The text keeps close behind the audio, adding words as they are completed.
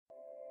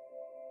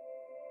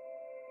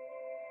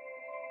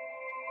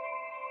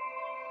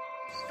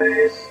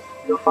Space,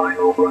 the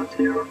final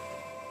frontier.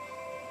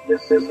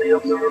 This is the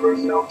Observers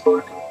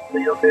Notebook,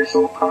 the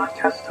official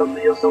podcast of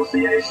the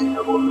Association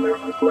of Lunar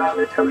and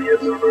Planetary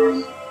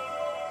Observers.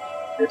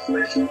 Its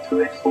mission to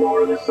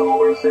explore the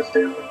solar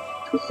system,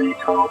 to seek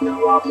out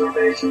new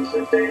observations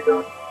and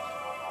data,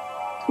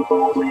 to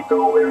boldly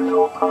go where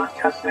no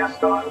podcast has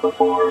gone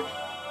before.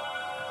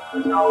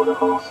 And now the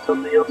host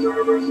of the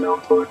Observers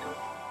Notebook,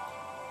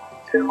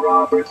 Tim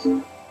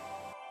Robertson.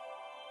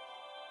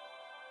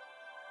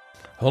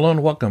 Hello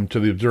and welcome to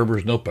the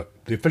Observers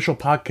Notebook, the official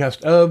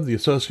podcast of the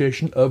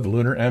Association of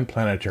Lunar and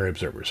Planetary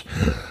Observers.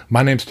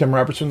 My name's Tim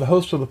Robertson, the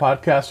host of the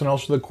podcast and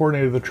also the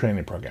coordinator of the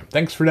training program.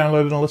 Thanks for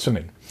downloading and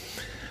listening.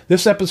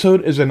 This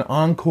episode is an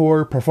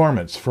encore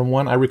performance from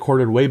one I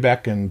recorded way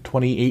back in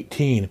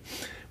 2018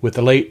 with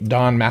the late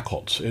Don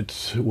Machholz.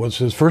 It was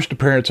his first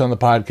appearance on the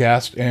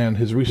podcast, and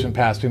his recent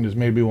passing has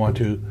made me want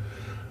to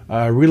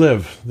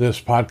relive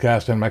this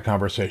podcast and my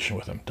conversation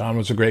with him. Don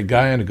was a great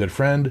guy and a good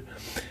friend,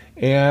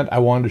 and I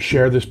wanted to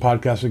share this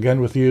podcast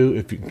again with you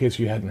in case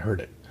you hadn't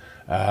heard it.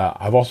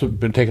 I've also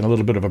been taking a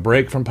little bit of a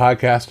break from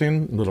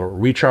podcasting, a little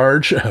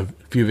recharge, a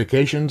few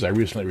vacations. I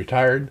recently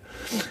retired,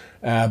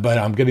 but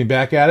I'm getting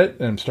back at it,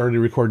 and I'm starting to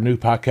record new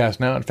podcasts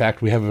now. In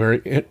fact, we have a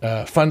very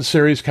fun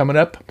series coming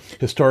up,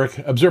 Historic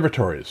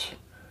Observatories.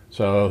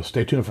 So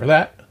stay tuned for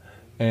that,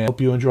 and I hope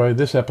you enjoy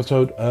this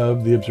episode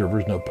of the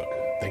Observer's Notebook.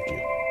 Thank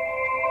you.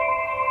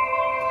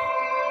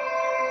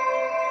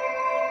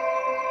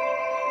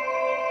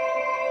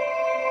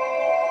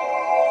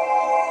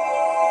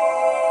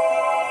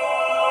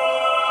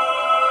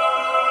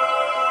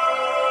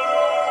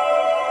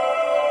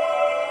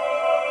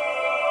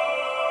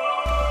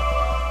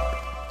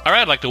 All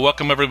right, I'd like to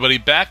welcome everybody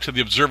back to the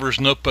Observer's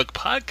Notebook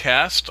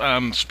podcast.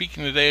 I'm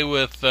speaking today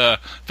with a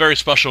very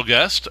special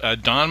guest,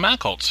 Don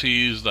Machholz.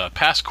 He's the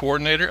past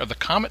coordinator of the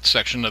Comet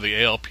section of the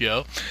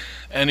ALPO,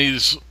 and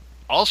he's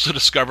also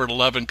discovered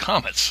 11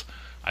 comets.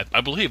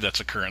 I believe that's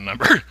a current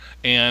number,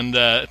 and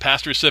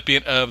past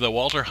recipient of the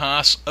Walter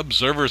Haas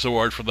Observers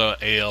Award for the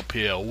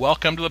ALPO.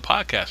 Welcome to the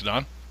podcast,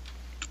 Don.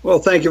 Well,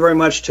 thank you very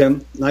much,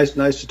 Tim. Nice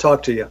to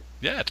talk to you.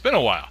 Yeah, it's been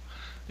a while.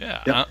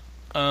 Yeah. Yep.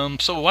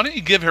 So why don't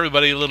you give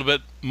everybody a little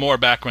bit more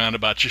background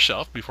about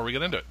yourself before we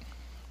get into it?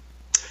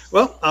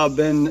 Well, I've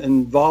been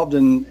involved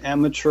in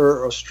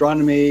amateur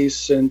astronomy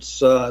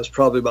since I was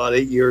probably about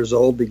 8 years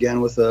old. Began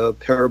with a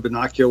pair of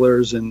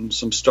binoculars and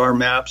some star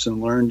maps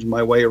and learned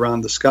my way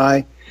around the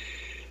sky.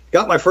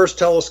 Got my first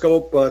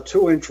telescope,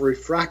 2-inch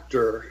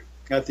refractor,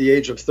 at the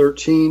age of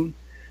 13,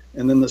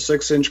 and then the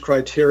 6-inch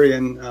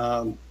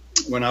criterion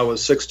when I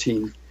was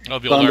 16. Oh,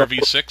 the old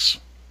RV6?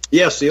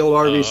 Yes, the old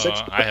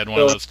RV6. I had one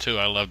of those too.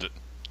 I loved it.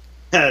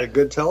 Had a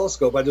good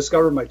telescope. I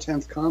discovered my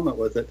 10th comet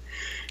with it,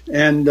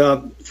 and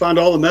found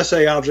all the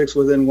Messier objects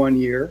within 1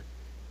 year,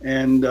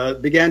 and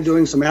began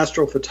doing some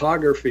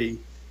astrophotography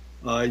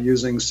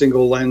using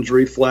single lens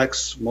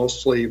reflex,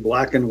 mostly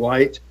black and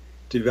white,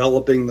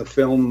 developing the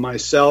film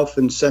myself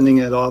and sending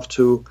it off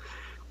to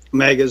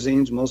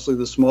magazines, mostly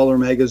the smaller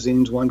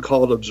magazines. One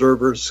called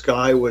Observers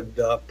Sky would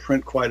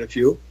print quite a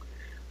few.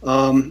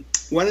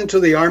 Went into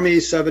the Army,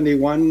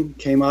 71,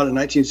 came out in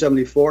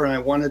 1974, and I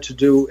wanted to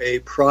do a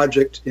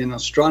project in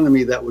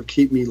astronomy that would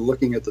keep me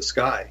looking at the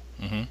sky.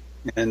 Mm-hmm.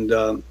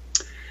 And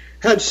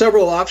had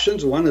several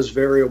options. One is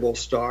variable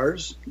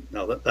stars.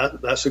 Now,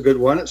 that's a good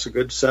one. It's a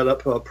good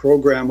setup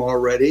program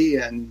already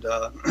and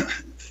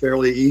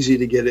fairly easy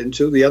to get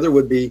into. The other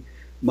would be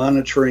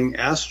monitoring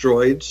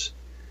asteroids,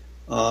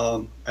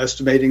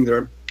 estimating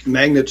their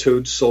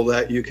magnitudes so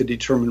that you could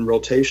determine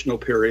rotational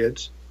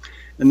periods.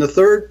 And the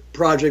third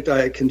project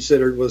I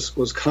considered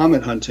was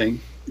comet hunting,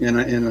 and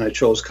I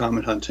chose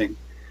comet hunting.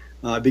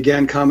 I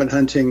began comet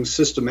hunting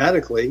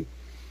systematically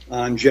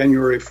on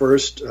January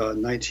 1st,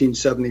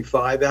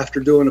 1975,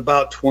 after doing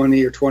about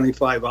 20 or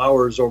 25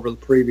 hours over the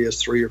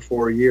previous 3 or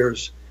 4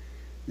 years.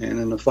 And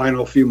in the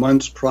final few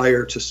months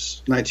prior to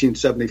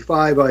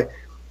 1975, I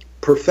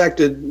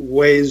perfected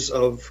ways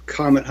of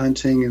comet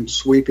hunting and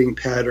sweeping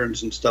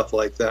patterns and stuff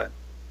like that.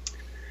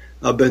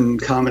 I've been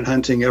comet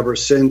hunting ever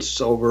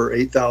since, over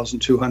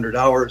 8,200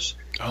 hours.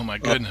 Oh, my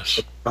goodness.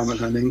 Comet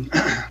hunting.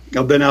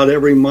 I've been out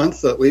every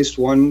month, at least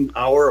 1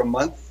 hour a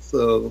month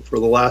for the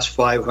last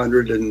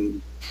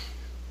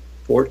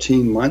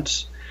 514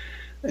 months.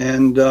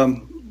 And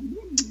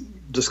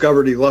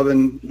discovered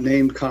 11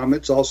 named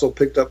comets, also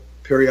picked up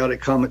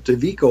periodic comet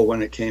DeVico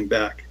when it came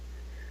back.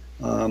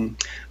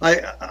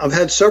 I've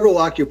had several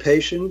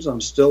occupations. I'm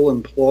still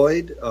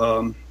employed.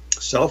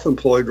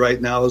 Self-employed right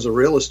now as a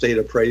real estate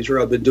appraiser.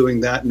 I've been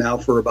doing that now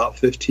for about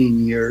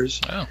 15 years.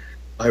 Wow.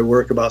 I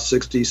work about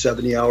 60,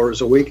 70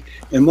 hours a week,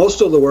 and most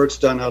of the work's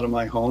done out of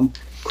my home.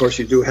 Of course,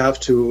 you do have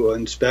to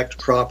inspect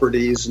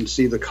properties and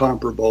see the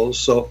comparables,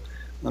 so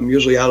I'm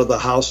usually out of the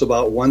house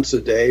about once a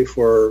day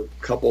for a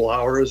couple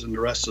hours, and the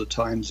rest of the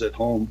time's at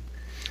home.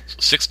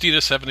 60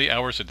 to 70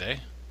 hours a day?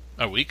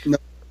 A week? No,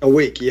 a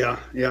week, yeah.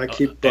 I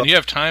keep. And you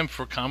have time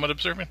for comet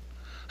observing?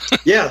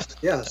 Yes,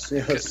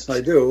 I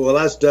do. Well,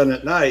 that's done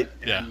at night.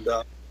 Yeah. And,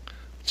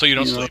 so you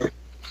don't sleep?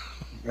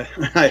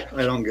 I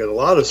don't get a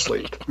lot of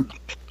sleep.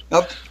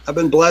 I've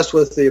been blessed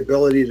with the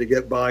ability to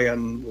get by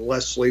on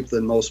less sleep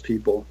than most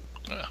people.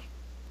 Yeah.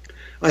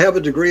 I have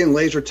a degree in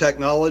laser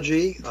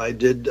technology. I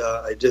did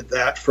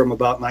that from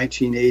about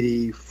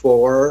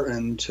 1984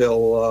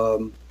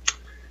 until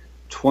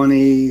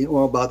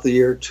about the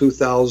year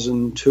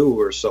 2002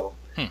 or so,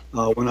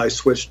 when I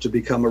switched to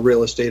become a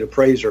real estate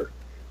appraiser.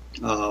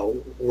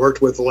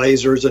 Worked with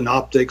lasers and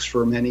optics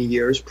for many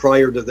years.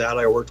 Prior to that,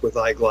 I worked with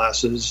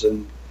eyeglasses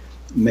and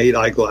made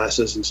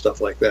eyeglasses and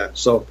stuff like that.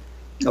 So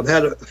I've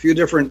had a few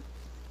different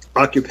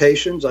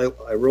occupations. I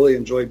really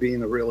enjoy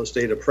being a real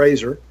estate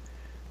appraiser.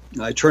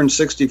 I turned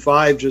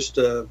 65 just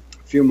a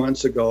few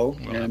months ago.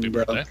 Well, happy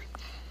birthday.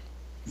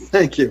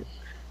 Thank you.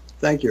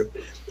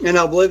 And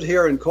I've lived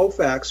here in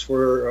Colfax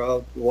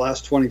for the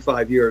last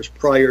 25 years.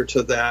 Prior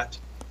to that,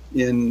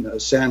 in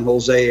San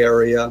Jose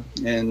area,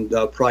 and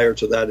prior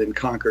to that in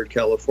Concord,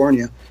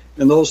 California.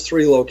 And those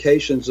three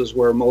locations is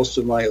where most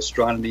of my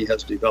astronomy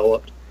has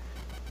developed,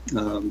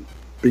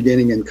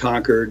 beginning in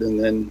Concord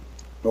and then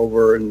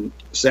over in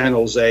San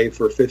Jose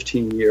for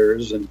 15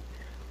 years and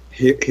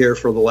here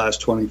for the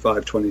last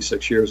 25,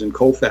 26 years in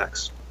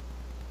Colfax.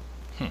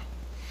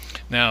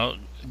 Now,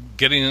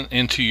 getting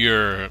into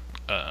your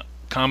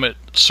Comet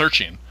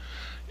searching,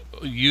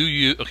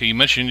 you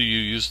mentioned you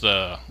use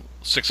the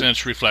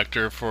 6-inch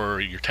reflector for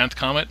your 10th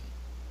Comet?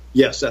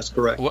 Yes, that's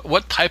correct.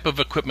 What type of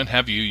equipment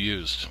have you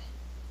used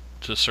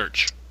to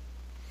search?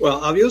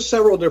 Well, I've used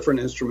several different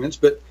instruments,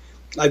 but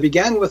I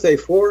began with a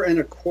 4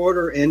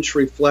 1/4 inch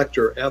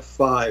reflector,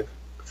 f5,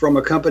 from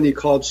a company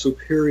called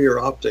Superior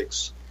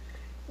Optics.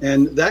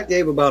 And that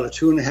gave about a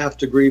 2.5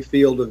 degree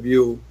field of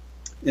view.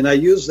 And I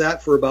used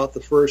that for about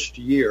the first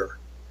year.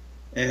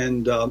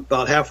 And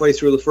about halfway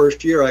through the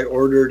first year, I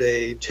ordered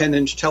a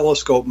 10-inch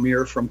telescope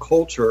mirror from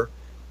Coulter,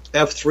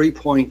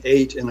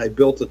 f3.8, and I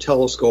built the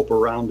telescope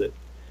around it.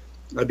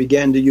 I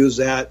began to use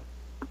that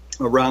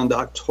around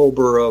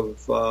October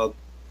of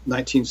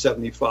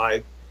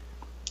 1975.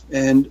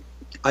 And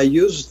I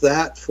used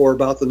that for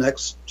about the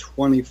next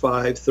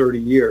 25, 30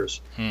 years.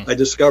 I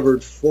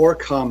discovered 4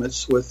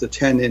 comets with the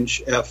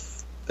 10-inch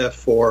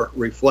f4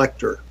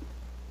 reflector.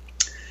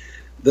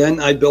 Then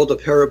I built a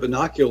pair of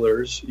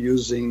binoculars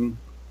using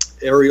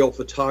aerial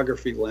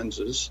photography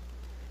lenses.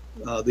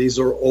 These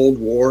are old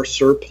war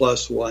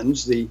surplus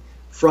ones. The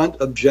front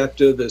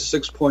objective is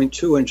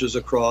 6.2 inches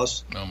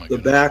across. The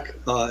back,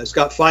 it's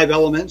got 5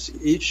 elements.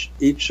 Each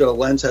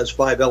lens has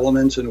 5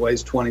 elements and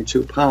weighs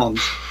 22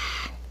 pounds.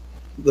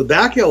 The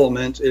back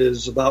element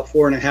is about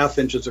 4.5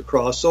 inches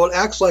across, so it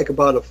acts like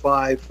about a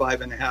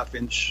 5.5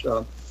 inch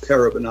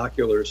pair of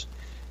binoculars.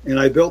 And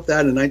I built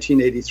that in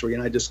 1983,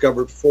 and I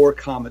discovered 4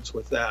 comets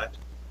with that.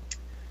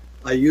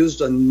 I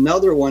used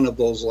another one of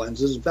those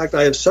lenses. In fact,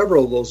 I have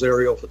several of those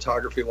aerial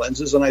photography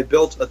lenses, and I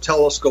built a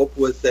telescope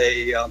with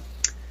a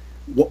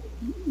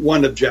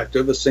one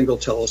objective, a single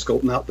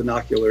telescope, not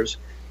binoculars,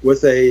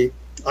 with a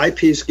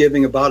eyepiece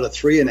giving about a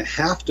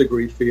 3.5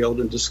 degree field,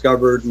 and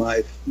discovered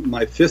my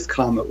 5th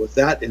comet with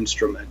that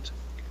instrument.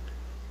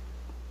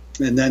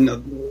 And then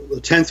the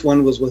 10th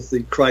one was with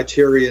the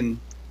Criterion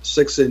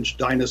 6-inch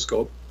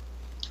Dynoscope.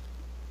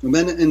 And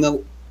then in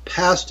the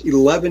past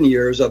 11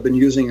 years, I've been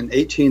using an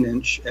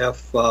 18-inch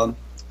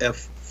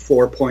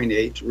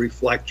f4.8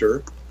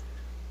 reflector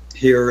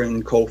here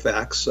in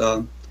Colfax,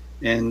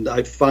 and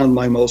I found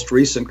my most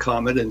recent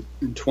comet in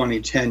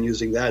 2010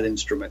 using that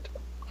instrument.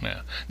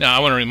 Yeah. Now, I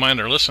want to remind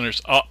our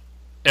listeners,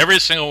 every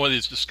single one of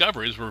these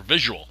discoveries were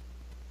visual,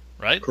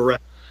 right?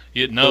 Correct.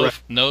 You had no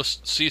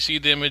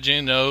CC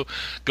imaging, no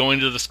going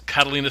to the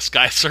Catalina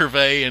Sky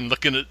Survey and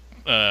looking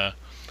at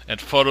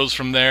photos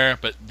from there,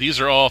 but these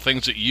are all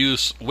things that you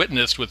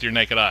witnessed with your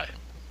naked eye,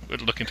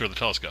 looking through the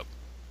telescope.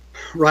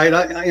 Right.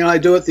 I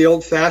do it the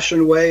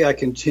old-fashioned way. I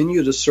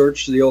continue to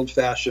search the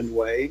old-fashioned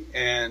way,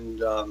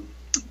 and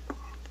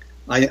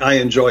I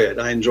enjoy it.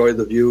 I enjoy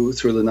the view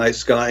through the night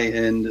sky,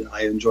 and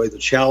I enjoy the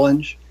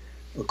challenge.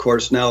 Of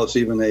course, now it's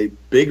even a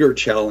bigger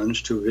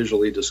challenge to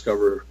visually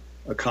discover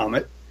a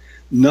comet.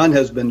 None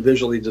has been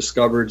visually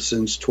discovered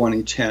since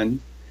 2010.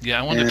 Yeah,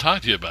 I wanted to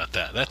talk to you about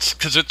that. That's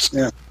because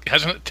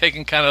hasn't it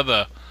taken kind of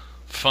the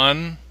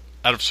fun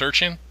out of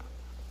searching?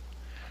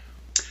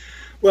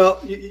 Well,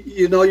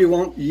 you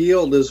won't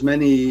yield as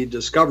many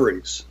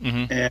discoveries,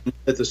 and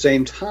at the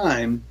same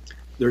time,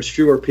 there's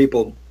fewer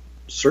people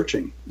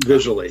searching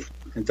visually.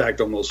 In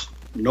fact, almost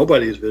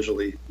nobody is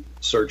visually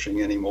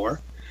searching anymore.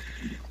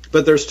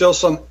 But there's still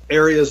some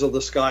areas of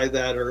the sky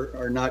that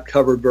are not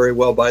covered very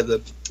well by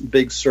the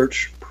big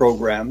search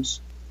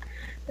programs.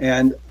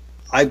 And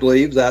I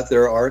believe that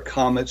there are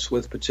comets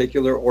with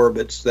particular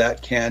orbits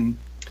that can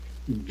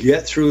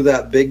get through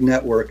that big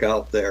network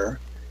out there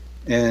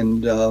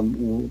and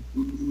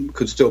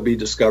could still be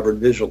discovered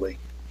visually.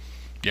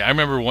 Yeah, I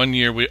remember one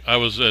year I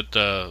was at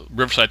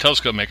Riverside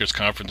Telescope Makers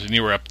Conference, and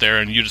you were up there,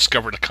 and you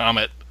discovered a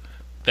comet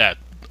that,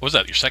 was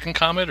that your second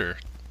comet? Or?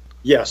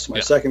 Yes, my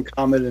second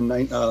comet in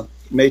May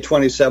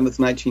 27th,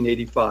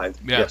 1985.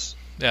 Yeah. Yes.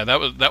 Yeah,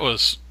 that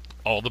was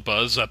all the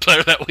buzz up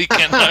there that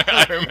weekend.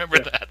 I remember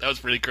that. That was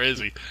pretty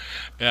crazy.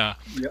 Yeah.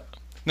 Yep.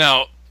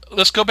 Now,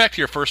 let's go back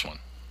to your first one.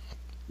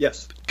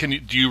 Yes. Do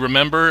you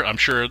remember? I'm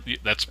sure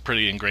that's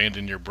pretty ingrained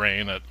in your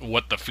brain.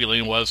 What the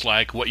feeling was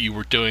like, what you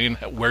were doing,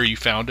 where you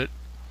found it.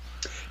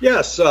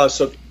 Yes.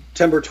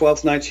 September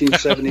 12th,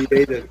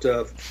 1978, at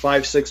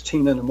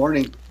 5:16 in the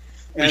morning.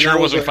 And you sure it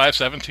wasn't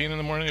 5:17 in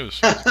the morning? It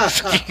was.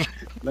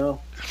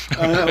 No.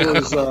 I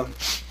was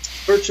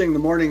searching the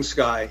morning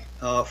sky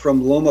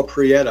from Loma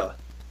Prieta.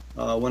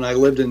 When I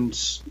lived in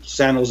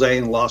San Jose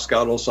and Los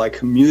Gatos, I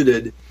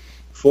commuted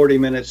 40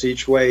 minutes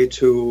each way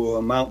to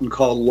a mountain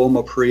called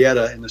Loma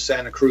Prieta in the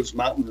Santa Cruz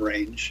mountain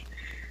range.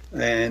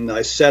 And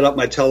I set up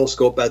my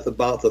telescope at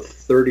about the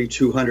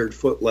 3,200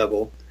 foot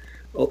level,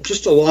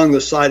 just along the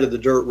side of the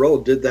dirt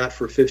road. Did that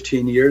for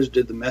 15 years,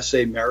 did the Messe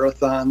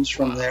marathons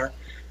from there.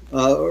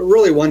 A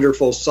really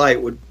wonderful sight.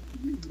 In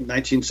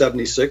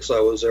 1976,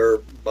 I was there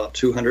about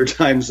 200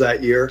 times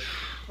that year.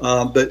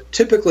 But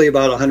typically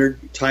about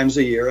 100 times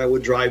a year, I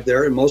would drive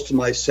there, and most of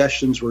my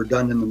sessions were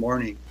done in the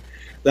morning.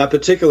 That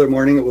particular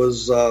morning, it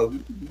was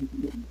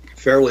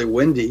fairly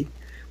windy,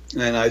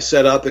 and I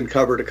set up and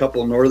covered a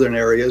couple of northern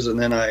areas, and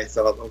then I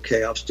thought,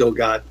 okay, I've still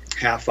got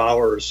half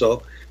hour or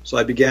so. So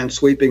I began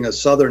sweeping a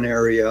southern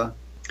area,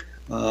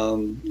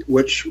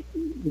 which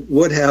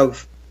would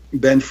have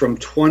been from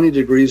 20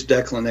 degrees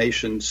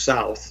declination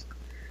south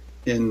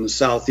in the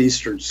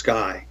southeastern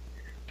sky,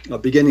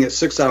 beginning at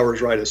 6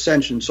 hours right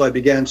ascension. So I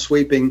began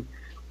sweeping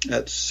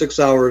at 6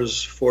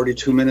 hours,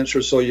 42 minutes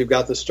or so. You've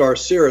got the star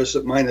Sirius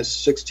at minus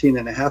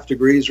 16.5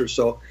 degrees or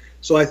so.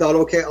 So I thought,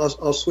 okay,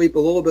 I'll sweep a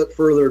little bit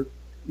further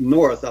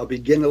north. I'll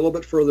begin a little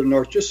bit further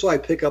north just so I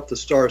pick up the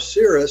star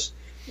Sirius,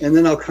 and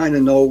then I'll kind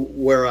of know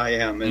where I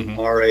am in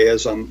RA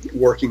as I'm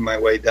working my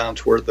way down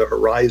toward the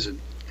horizon.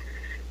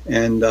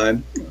 And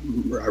I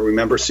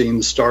remember seeing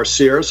the star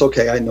Sirius.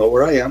 Okay, I know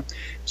where I am.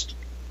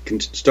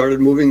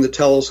 Started moving the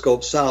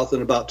telescope south,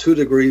 and about 2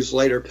 degrees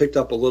later picked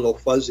up a little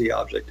fuzzy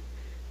object.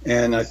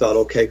 And I thought,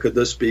 okay, could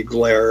this be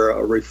glare,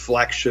 a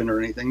reflection or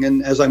anything?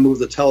 And as I moved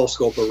the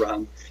telescope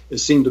around, it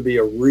seemed to be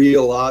a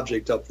real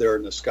object up there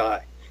in the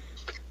sky.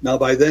 Now,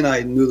 by then,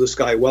 I knew the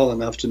sky well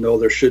enough to know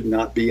there should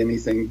not be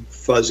anything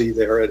fuzzy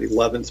there at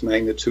 11th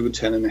magnitude,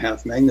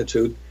 10.5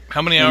 magnitude.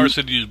 How many hours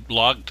had you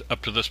logged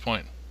up to this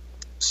point?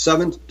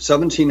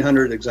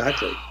 1,700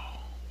 exactly.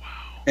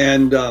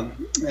 Wow.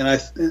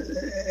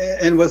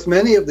 And with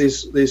many of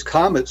these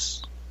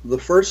comets, the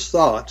first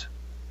thought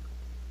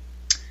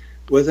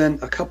within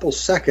a couple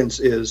seconds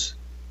is,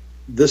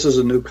 this is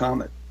a new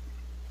comet.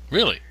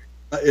 Really?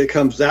 It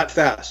comes that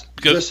fast.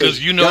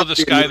 Because you know the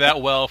sky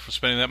that well for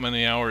spending that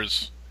many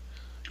hours.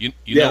 You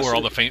know where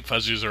all the faint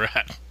fuzzies are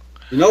at.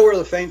 You know where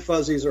the faint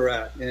fuzzies are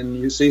at, and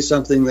you see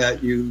something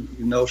that you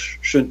know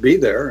shouldn't be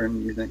there,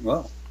 and you think,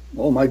 well,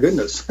 oh my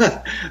goodness,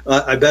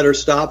 I better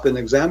stop and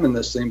examine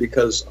this thing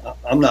because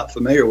I'm not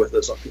familiar with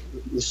this.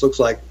 This looks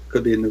like it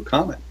could be a new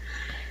comet.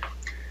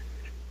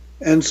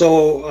 And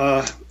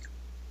so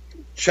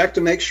check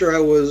to make sure I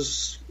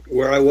was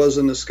where I was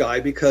in the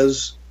sky,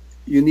 because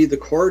you need the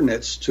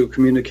coordinates to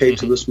communicate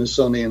to the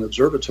Smithsonian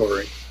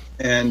Observatory,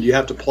 and you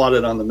have to plot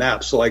it on the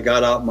map. So I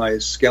got out my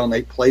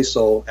Skelnate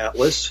Plaso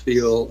Atlas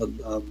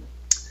Field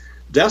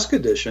Desk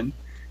Edition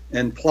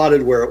and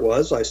plotted where it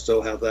was. I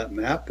still have that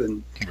map,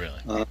 and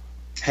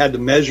had to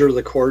measure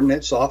the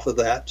coordinates off of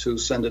that to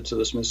send it to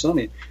the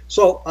Smithsonian.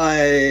 So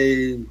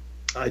I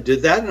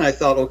did that, and I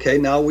thought, okay,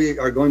 now we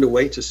are going to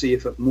wait to see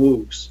if it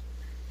moves,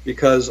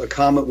 because a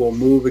comet will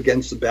move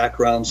against the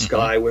background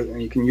sky,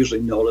 and you can usually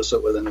notice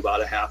it within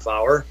about a half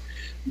hour.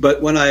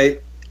 But when I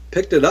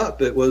picked it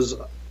up, it was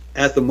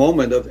at the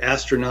moment of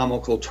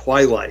astronomical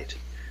twilight,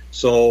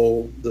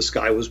 so the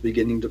sky was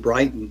beginning to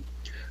brighten.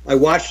 I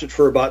watched it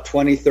for about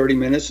 20, 30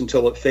 minutes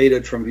until it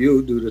faded from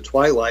view due to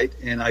twilight,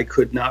 and I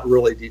could not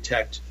really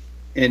detect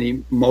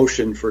any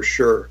motion for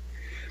sure.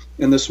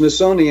 And the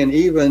Smithsonian,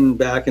 even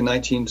back in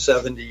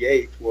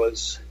 1978,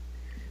 was,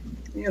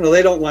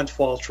 they don't want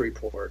false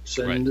reports,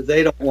 and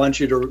they don't want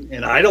you to,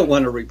 and I don't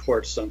want to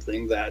report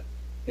something that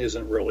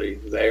isn't really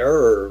there,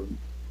 or,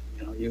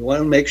 you want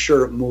to make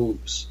sure it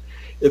moves.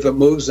 If it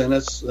moves, then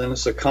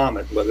it's a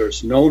comet. Whether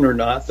it's known or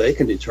not, they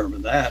can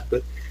determine that.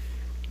 But,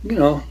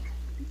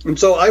 and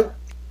so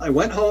I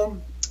went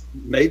home,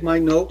 made my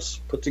notes,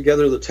 put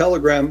together the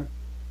telegram,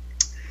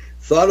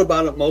 thought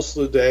about it most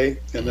of the day,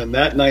 and then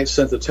that night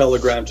sent the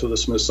telegram to the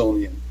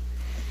Smithsonian.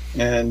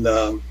 And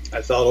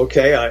I thought,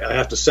 okay, I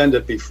have to send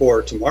it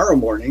before tomorrow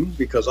morning,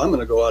 because I'm going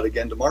to go out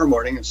again tomorrow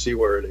morning and see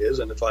where it is.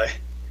 And if I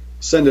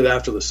send it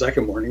after the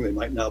second morning, they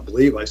might not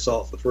believe I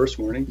saw it the first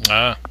morning.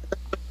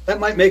 That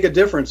might make a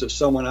difference if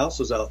someone else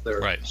is out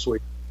there.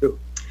 Sweet too.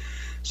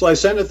 So I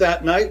sent it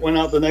that night, went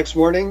out the next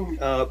morning,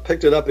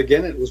 picked it up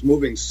again. It was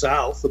moving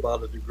south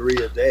about a degree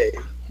a day.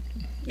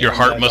 Your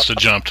heart must have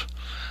jumped.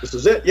 This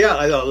is it. Yeah,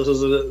 I thought this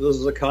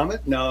is a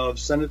comet. Now I've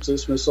sent it to the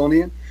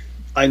Smithsonian.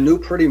 I knew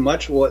pretty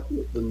much what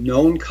the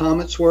known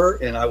comets were,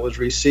 and I was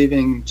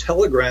receiving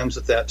telegrams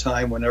at that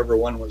time whenever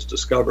one was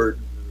discovered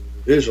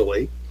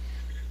visually.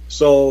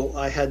 So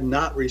I had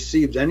not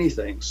received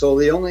anything. So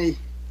the only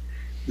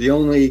The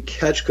only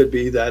catch could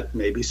be that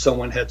maybe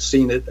someone had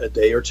seen it a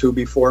day or two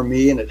before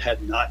me and it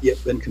had not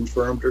yet been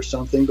confirmed or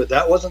something, but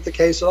that wasn't the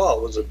case at all.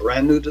 It was a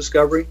brand new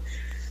discovery.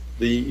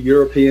 The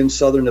European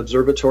Southern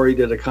Observatory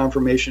did a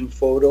confirmation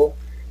photo,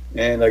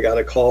 and I got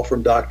a call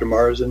from Dr.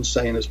 Marsden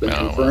saying it's been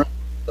confirmed.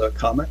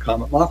 Comet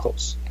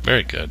Machholz.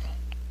 Very good.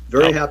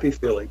 Very happy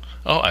feeling.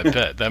 Oh, I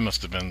bet. That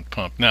must have been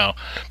pumped. Now,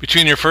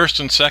 between your first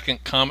and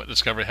second comet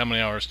discovery, how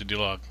many hours did you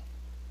log?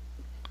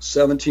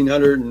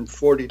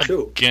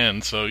 1,742.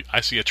 Again, so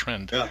I see a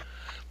trend. Yeah.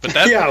 But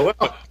that, yeah,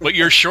 well. But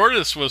your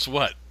shortest was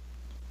what?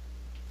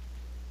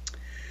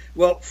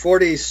 Well,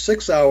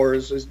 46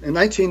 hours. In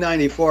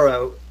 1994,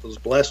 I was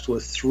blessed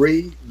with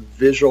 3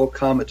 visual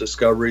comet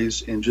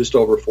discoveries in just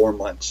over 4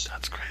 months.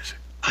 That's crazy.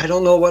 I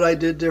don't know what I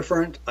did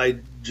different. I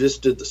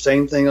just did the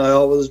same thing I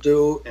always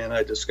do, and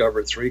I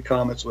discovered 3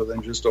 comets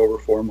within just over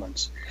 4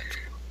 months.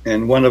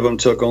 And one of them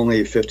took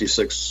only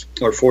 56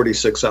 or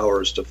 46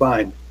 hours to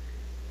find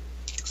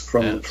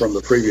from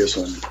the previous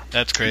one.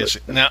 That's crazy.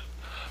 Now,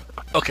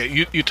 okay,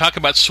 you talk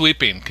about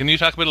sweeping. Can you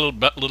talk a little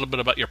bit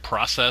about your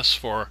process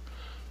for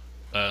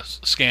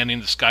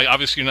scanning the sky?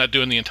 Obviously, you're not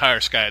doing the entire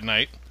sky at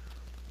night.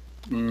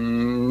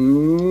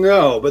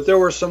 No, but there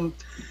were some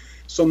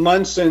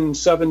months in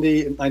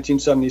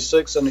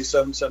 1976,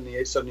 77,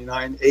 78,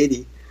 79,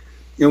 80,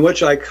 in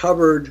which I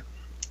covered,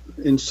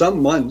 in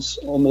some months,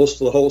 almost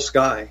the whole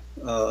sky,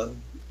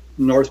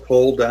 North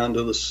Pole down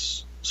to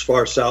as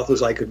far south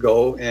as I could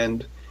go,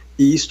 and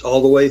east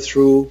all the way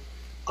through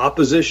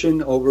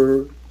opposition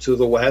over to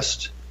the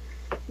west,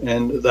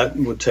 and that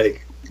would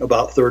take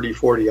about 30,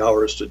 40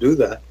 hours to do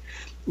that.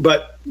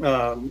 But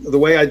the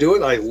way I do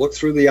it, I look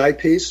through the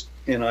eyepiece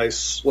and I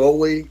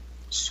slowly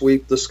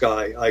sweep the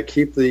sky. I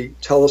keep the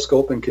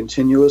telescope in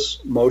continuous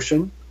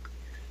motion,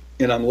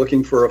 and I'm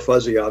looking for a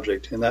fuzzy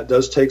object, and that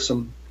does take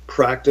some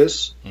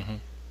practice. Mm-hmm.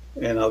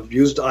 And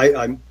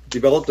I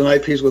developed an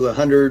eyepiece with a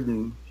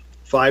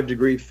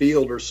 105-degree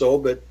field or so,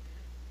 but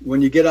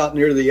when you get out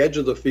near the edge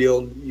of the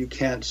field, you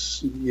can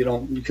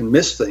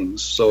miss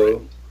things. So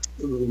right.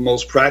 The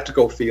most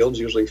practical fields,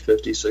 usually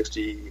 50,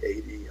 60,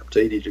 80, up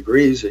to 80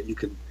 degrees, that you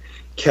can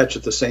catch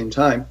at the same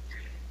time.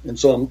 And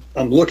so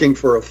I'm looking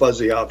for a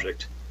fuzzy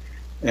object.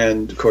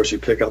 And of course, you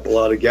pick up a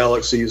lot of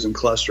galaxies and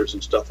clusters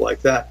and stuff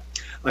like that.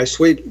 I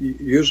sweep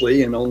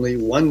usually in only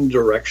one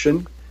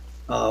direction.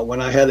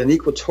 When I had an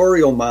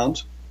equatorial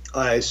mount,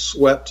 I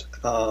swept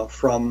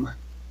from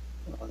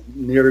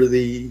near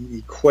the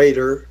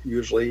equator,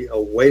 usually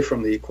away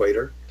from the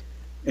equator.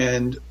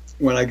 And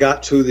when I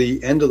got to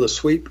the end of the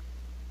sweep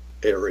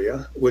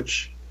area,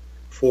 which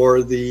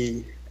for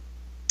the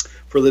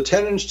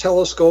 10-inch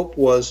telescope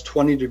was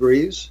 20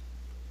 degrees,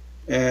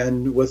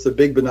 and with the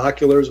big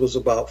binoculars was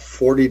about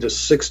 40 to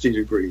 60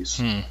 degrees,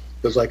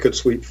 because I could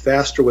sweep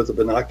faster with the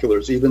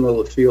binoculars, even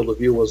though the field of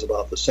view was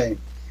about the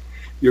same.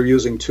 You're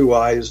using 2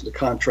 eyes, the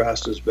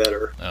contrast is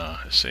better. Oh,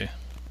 I see.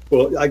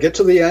 Well, I get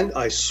to the end,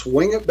 I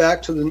swing it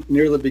back to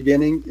near the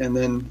beginning, and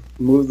then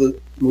move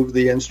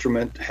the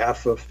instrument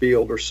half a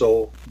field or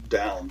so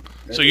down.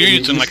 So you're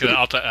using like an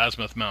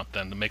alta-azimuth mount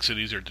then, that makes it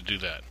easier to do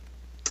that.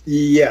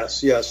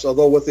 Yes.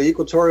 Although with the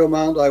equatorial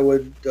mount, I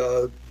would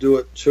do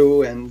it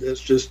too, and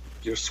it's just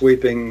you're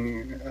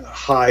sweeping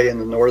high in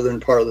the northern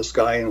part of the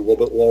sky and a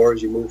little bit lower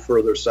as you move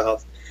further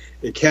south.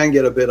 It can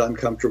get a bit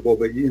uncomfortable,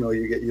 but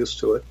you get used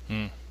to it.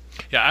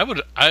 Yeah, I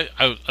would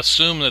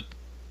assume that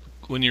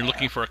when you're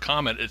looking for a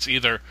comet, it's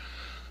either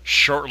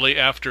shortly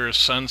after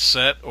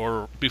sunset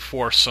or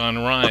before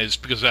sunrise,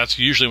 because that's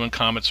usually when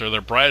comets are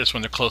their brightest,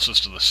 when they're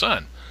closest to the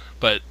sun.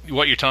 But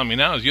what you're telling me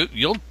now is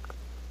you'll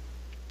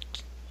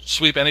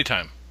sweep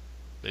anytime,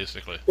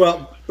 basically.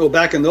 Well,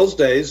 back in those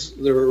days,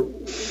 there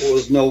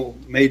was no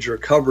major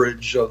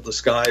coverage of the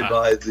sky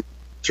by the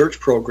search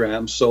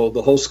program, so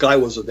the whole sky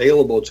was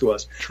available to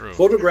us. True.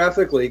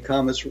 Photographically,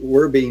 comets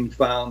were being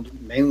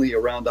found mainly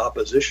around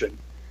opposition,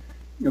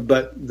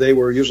 but they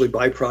were usually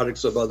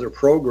byproducts of other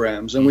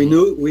programs, and we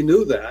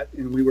knew that,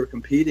 and we were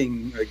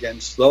competing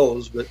against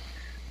those. But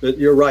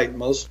you're right,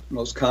 most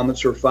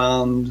comets are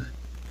found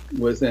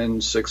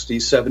within 60,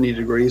 70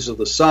 degrees of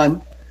the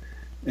sun,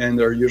 and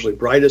they're usually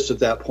brightest at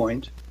that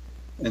point,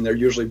 and they're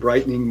usually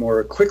brightening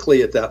more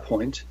quickly at that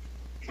point.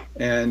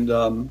 And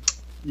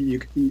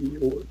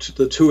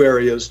the 2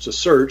 areas to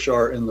search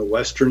are in the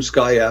western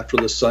sky after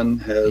the sun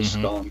has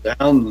gone down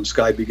and the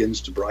sky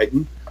begins to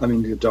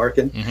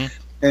darken,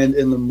 and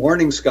in the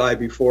morning sky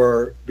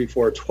before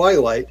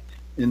twilight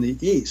in the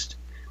east.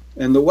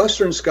 And the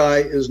western sky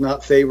is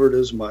not favored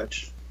as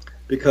much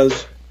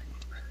because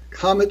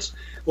comets,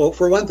 well,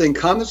 for one thing,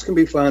 comets can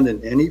be found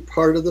in any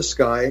part of the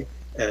sky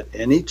at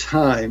any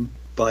time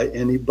by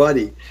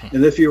anybody.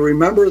 And if you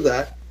remember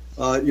that,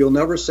 you'll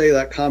never say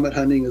that comet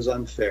hunting is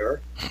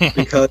unfair,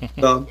 because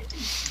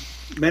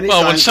many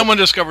times when someone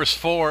discovers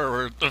 4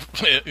 or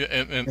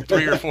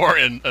 3 or 4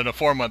 in a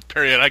 4-month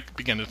period, I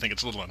begin to think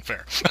it's a little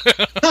unfair.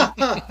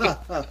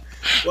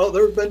 Well,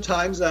 there have been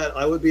times that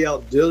I would be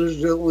out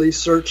diligently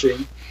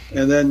searching,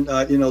 and then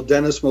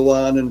Dennis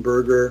Milan and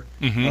Berger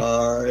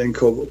and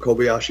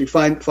Kobayashi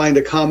find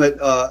a comet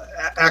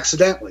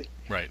accidentally.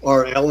 Right.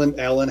 Or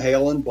Alan,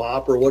 Hale, and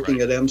Bopp are looking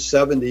Right. at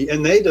M70,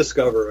 and they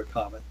discover a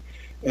comet.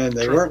 And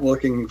they True. weren't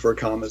looking for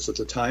comets at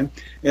the time.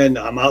 And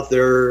I'm out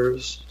there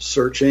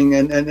searching,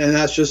 and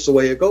that's just the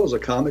way it goes. A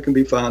comet can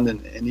be found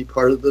in any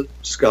part of the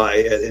sky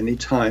at any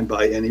time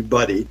by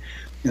anybody,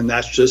 and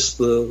that's just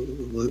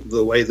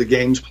the way the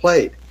game's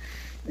played.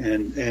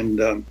 And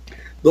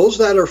those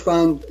that are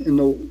found in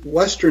the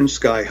western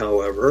sky,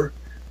 however,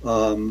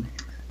 in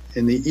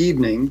the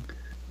evening,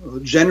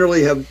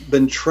 generally have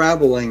been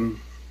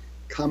traveling.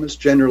 Comets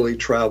generally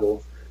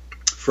travel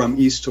from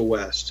east to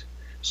west.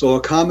 So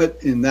a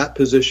comet in that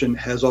position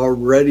has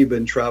already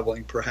been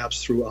traveling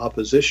perhaps through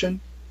opposition,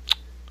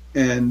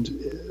 and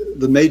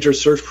the major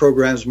search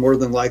programs more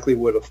than likely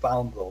would have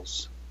found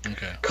those.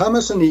 Okay.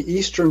 Comets in the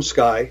eastern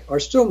sky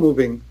are still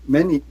moving,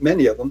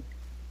 many of them,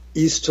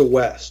 east to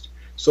west.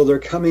 So they're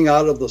coming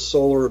out of the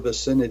solar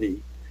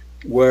vicinity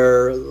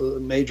where the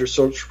major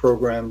search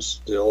programs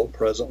still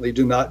presently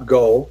do not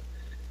go.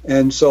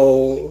 And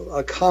so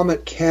a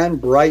comet can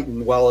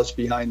brighten while it's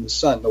behind the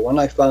sun. The one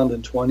I found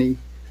in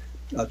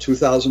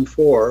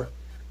 2004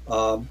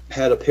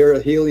 had a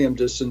perihelion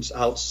distance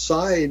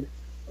outside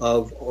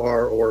of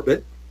our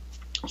orbit.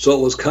 So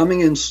it was coming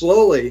in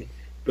slowly,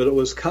 but it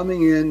was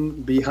coming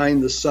in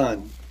behind the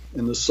sun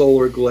in the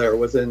solar glare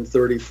within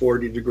 30,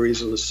 40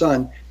 degrees of the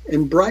sun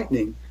and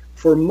brightening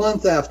for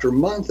month after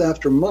month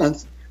after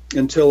month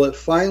until it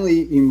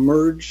finally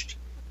emerged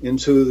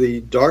into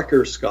the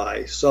darker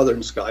sky,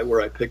 southern sky,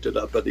 where I picked it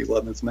up at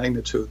 11th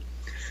magnitude.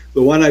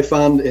 The one I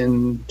found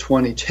in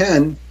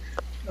 2010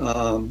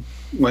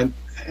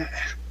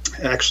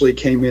 actually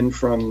came in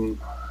from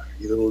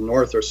either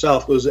north or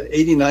south. It was an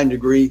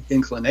 89-degree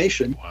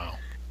inclination. Wow.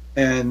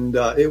 And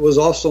it was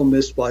also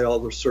missed by all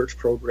the search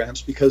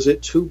programs because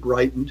it too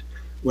brightened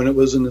when it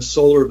was in the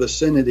solar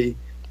vicinity,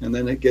 and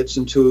then it gets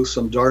into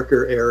some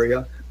darker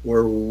area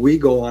where we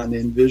go on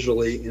in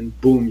visually, and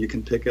boom, you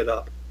can pick it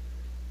up.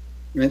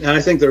 And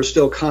I think there are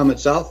still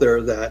comets out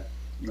there that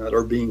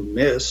are being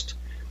missed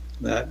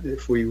that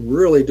if we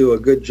really do a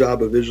good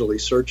job of visually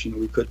searching,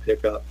 we could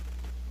pick up.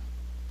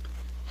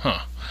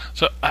 Huh.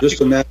 So just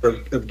a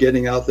matter of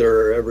getting out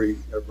there every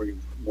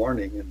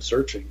morning and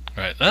searching.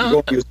 Right.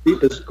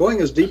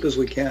 Going as deep as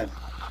we can.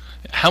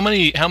 How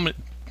many?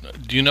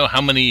 Do you know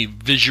how many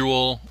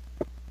visual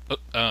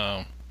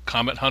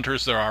comet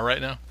hunters there are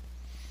right now?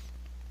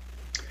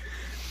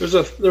 There's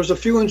a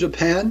few in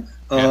Japan.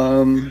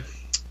 Yeah.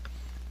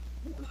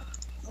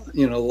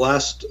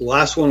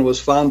 Last one was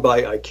found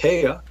by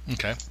IKEA.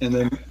 Okay. And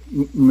then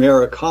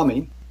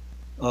Murakami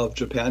of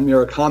Japan.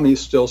 Murakami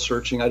is still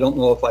searching. I don't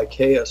know if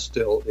IKEA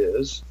still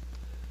is.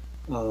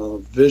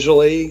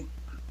 Visually,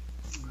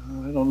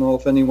 I don't know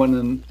if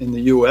anyone in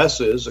the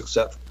U.S. is,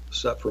 except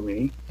for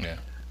me. Yeah.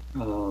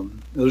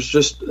 There's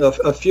just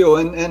a few,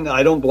 and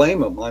I don't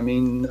blame them. I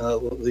mean,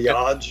 the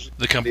odds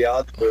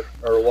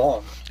are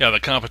long. Yeah, the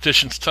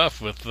competition's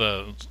tough with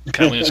the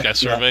Karolinska Sky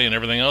Survey and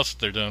everything else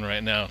they're doing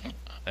right now.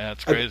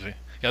 That's crazy.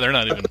 Yeah, they're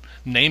not even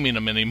naming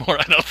them anymore,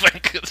 I don't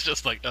think. It's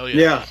just like, oh,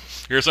 yeah.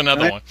 Here's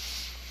another one.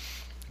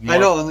 I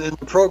know, and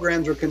the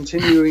programs are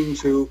continuing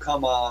to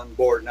come on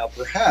board. Now,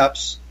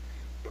 perhaps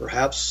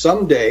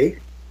someday,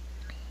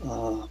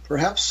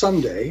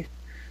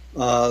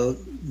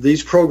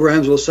 these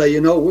programs will say,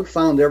 we've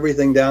found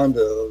everything down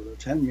to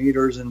 10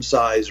 meters in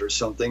size or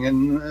something,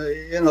 and,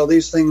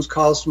 these things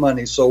cost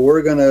money, so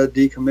we're going to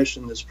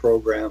decommission this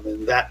program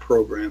and that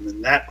program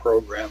and that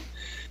program.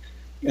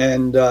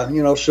 And,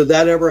 should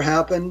that ever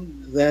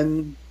happen,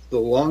 then the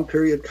long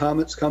period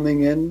comets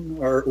coming in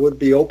would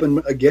be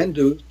open again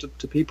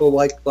to people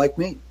like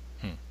me.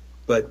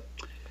 But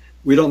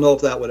we don't know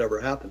if that would ever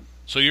happen.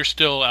 So you're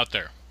still out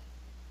there?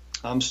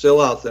 I'm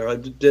still out there. I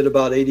did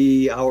about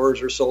 80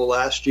 hours or so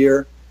last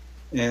year,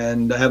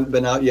 and I haven't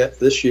been out yet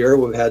this year.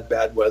 We've had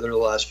bad weather the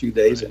last few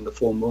days and the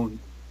full moon.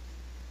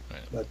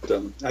 Right.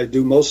 But I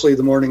do mostly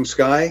the morning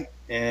sky,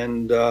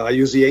 and I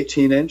use the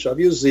 18-inch. I've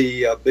used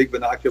the big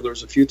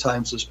binoculars a few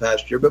times this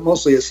past year, but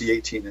mostly it's the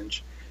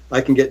 18-inch. I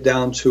can get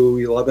down to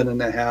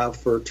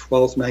 11.5 or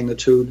 12th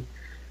magnitude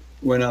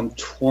when I'm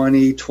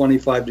 20,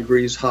 25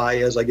 degrees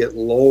high. As I get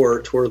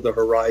lower toward the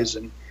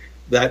horizon,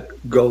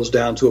 that goes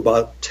down to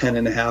about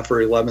 10.5 or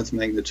 11th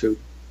magnitude.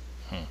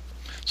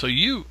 So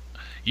you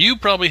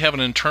probably have an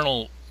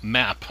internal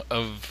map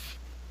of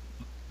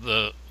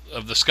the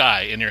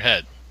sky in your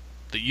head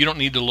that you don't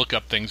need to look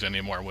up things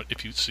anymore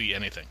if you see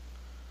anything.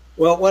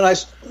 Well, when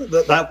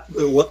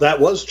that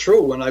was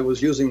true when I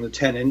was using the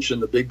 10-inch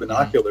and the big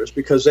binoculars,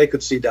 because they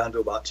could see down to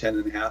about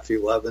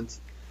 10.5,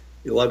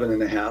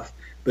 11.5.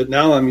 But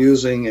now I'm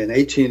using an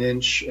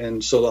 18-inch,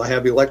 and so I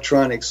have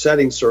electronic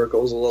setting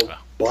circles, a little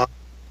box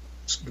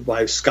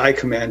by Sky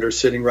Commander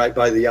sitting right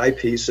by the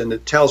eyepiece, and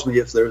it tells me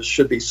if there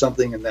should be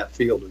something in that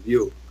field of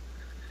view.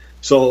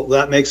 So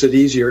that makes it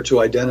easier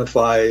to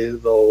identify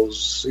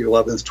those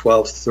 11th,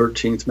 12th,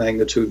 13th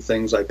magnitude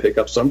things I pick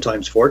up,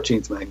 sometimes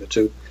 14th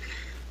magnitude.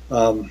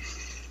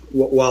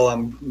 While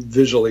I'm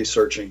visually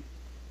searching.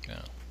 Yeah.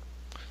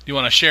 Do you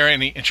want to share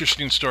any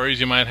interesting stories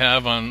you might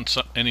have on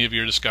any of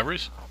your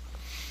discoveries?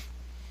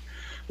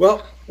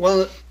 Well,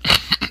 one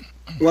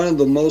of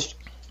the most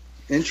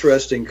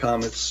interesting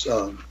comets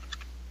I've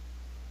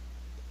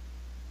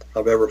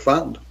ever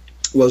found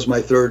was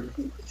my third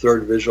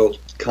visual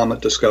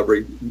comet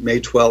discovery, May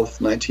 12th,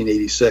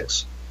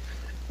 1986.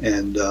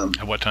 And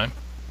at what time?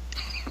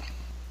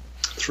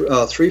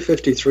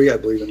 3:53, I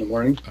believe, in the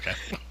morning. Okay.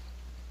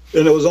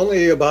 And it was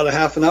only about a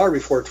half an hour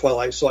before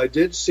twilight, so I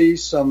did see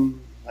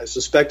I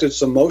suspected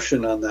some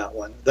motion on that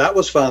one. That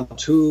was found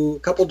a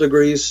couple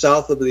degrees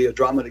south of the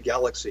Andromeda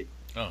Galaxy.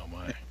 Oh,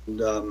 my.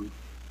 And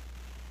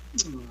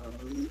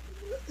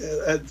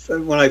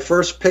when I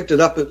first picked it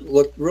up, it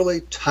looked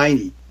really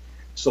tiny.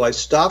 So I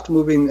stopped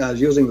moving. I was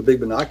using the big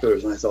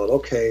binoculars, and I thought,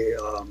 okay,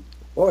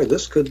 boy,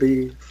 this could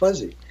be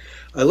fuzzy.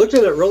 I looked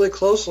at it really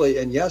closely,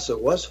 and yes, it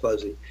was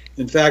fuzzy.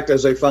 In fact,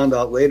 as I found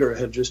out later, it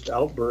had just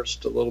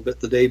outburst a little bit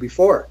the day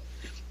before.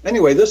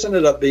 Anyway, this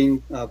ended up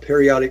being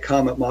periodic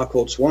comet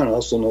Machholz-1,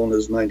 also known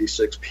as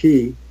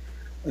 96P.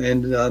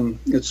 And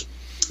it's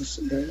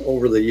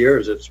over the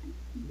years, a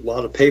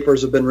lot of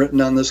papers have been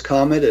written on this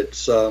comet.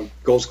 It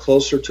goes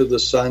closer to the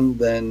sun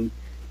than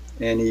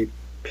any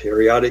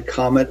periodic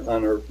comet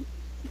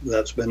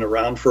that's been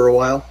around for a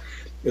while.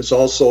 It's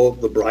also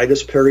the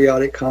brightest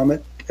periodic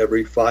comet.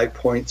 Every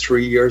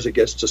 5.3 years, it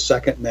gets to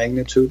second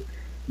magnitude.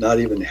 Not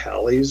even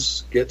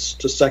Halley's gets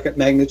to second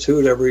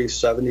magnitude every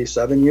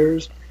 77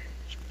 years.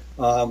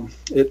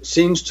 It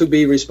seems to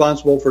be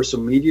responsible for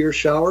some meteor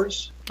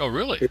showers. Oh,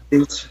 really?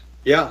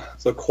 Yeah,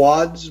 the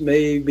quads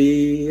may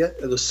be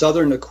the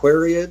southern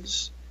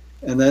Aquariids,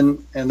 and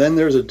then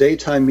there's a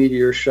daytime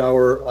meteor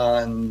shower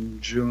on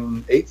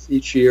June 8th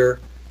each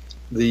year.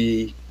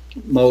 The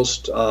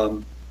most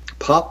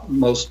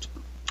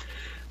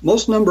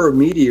number of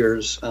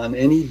meteors on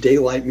any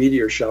daylight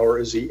meteor shower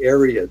is the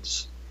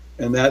Ariids,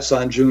 and that's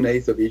on June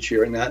 8th of each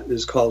year, and that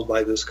is caused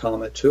by this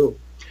comet too.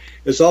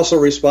 It's also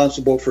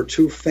responsible for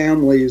two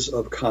families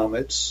of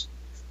comets,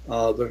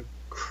 the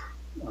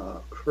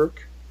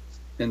Kirk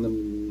and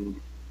the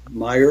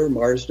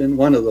Marsden,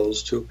 one of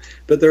those two.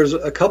 But there's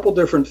a couple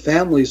different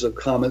families of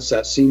comets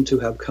that seem to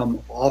have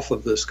come off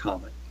of this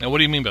comet. Now, what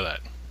do you mean by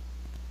that?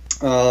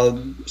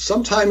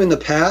 Sometime in the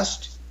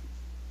past,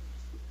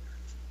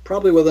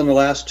 probably within the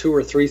last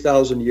 2,000 or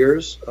 3,000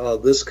 years,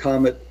 this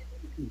comet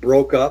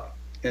broke up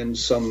and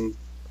some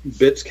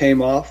bits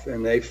came off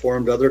and they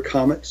formed other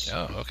comets.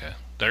 Oh, okay.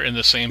 They're in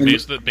the same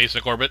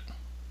basic orbit?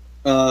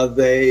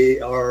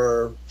 They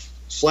are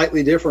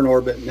slightly different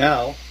orbit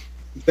now.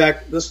 In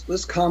fact,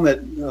 this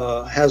comet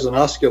has an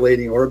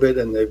osculating orbit,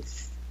 and they've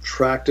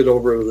tracked it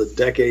over the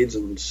decades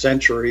and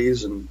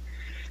centuries, and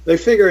they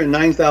figure in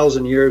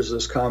 9,000 years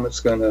this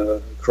comet's going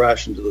to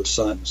crash into the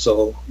sun.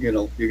 So,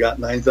 you got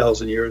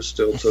 9,000 years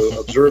still to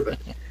observe it.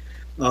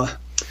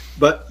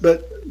 But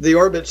the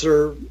orbits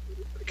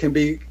can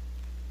be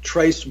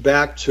traced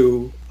back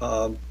to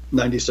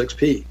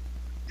 96P,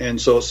 and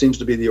so it seems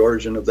to be the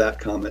origin of that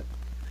comet.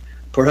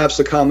 Perhaps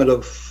the comet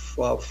of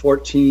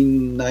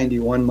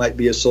 1491 might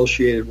be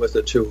associated with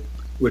it too,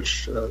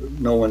 which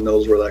no one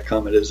knows where that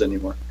comet is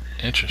anymore.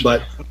 Interesting.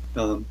 But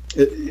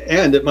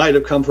it might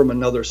have come from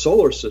another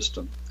solar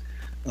system.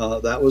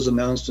 That was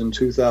announced in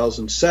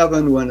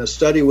 2007 when a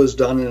study was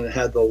done, and it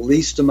had the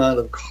least amount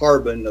of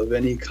carbon of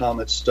any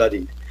comet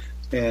studied.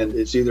 And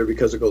it's either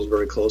because it goes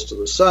very close to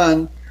the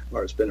sun,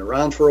 or it's been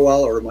around for a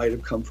while, or it might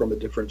have come from a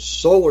different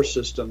solar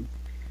system.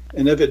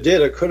 And if it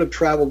did, it could have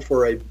traveled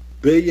for 1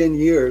 billion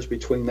years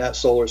between that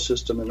solar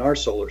system and our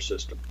solar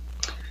system.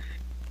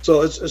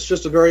 So it's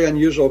just a very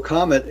unusual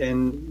comet,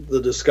 and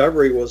the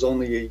discovery was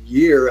only a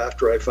year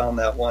after I found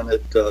that one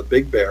at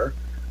Big Bear.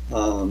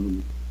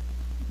 Only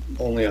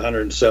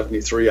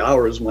 173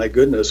 hours, my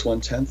goodness,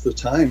 1/10 the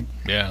time.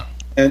 Yeah.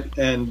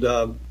 And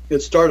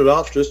it started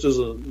off just as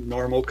a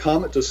normal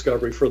comet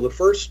discovery. For the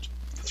first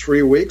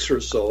 3 weeks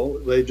or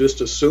so, they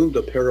just assumed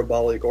a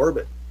parabolic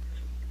orbit.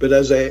 But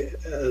as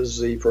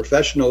the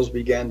professionals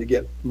began to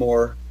get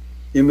more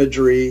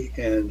imagery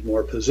and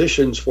more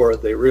positions for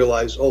it, they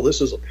realized, this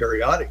is a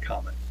periodic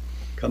comet.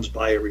 It comes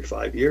by every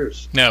 5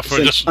 years. Now,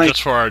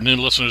 just for our new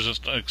listeners,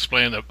 just to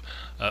explain that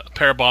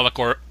parabolic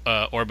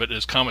orbit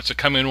is comets that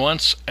come in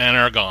once and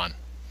are gone.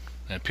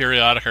 And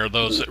periodic are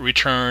those that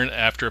return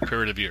after a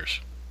period of years.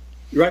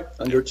 Right.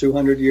 Under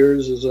 200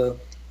 years is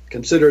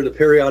considered a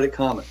periodic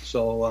comet.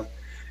 So,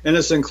 and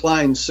it's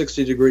inclined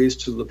 60 degrees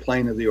to the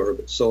plane of the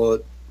orbit. So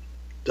it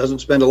doesn't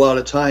spend a lot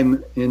of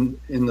time in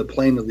the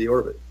plane of the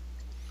orbit.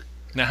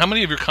 Now, how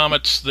many of your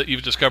comets that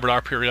you've discovered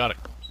are periodic?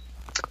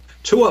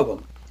 2 of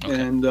them. Okay.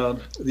 And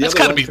that's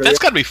got to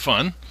be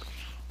fun.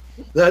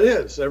 That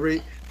is.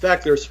 In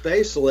fact, they're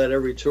spaced so that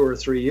every 2 or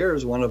 3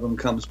 years, one of them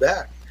comes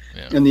back.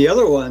 Yeah. And the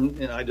other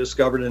one, I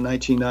discovered in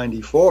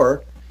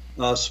 1994,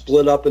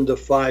 split up into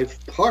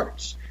 5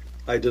 parts.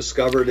 I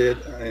discovered it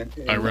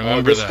in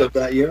August of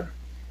that year.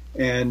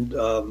 And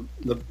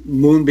the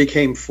moon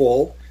became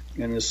full.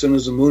 And as soon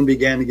as the moon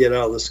began to get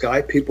out of the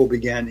sky, people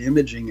began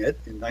imaging it.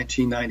 In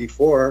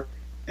 1994,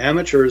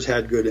 amateurs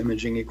had good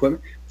imaging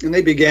equipment, and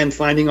they began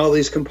finding all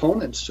these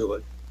components to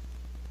it.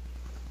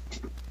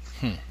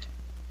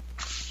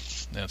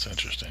 That's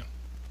interesting.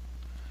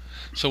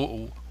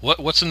 So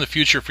what's in the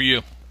future for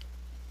you?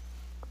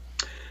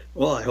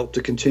 Well, I hope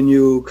to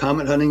continue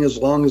comet hunting as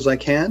long as I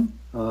can.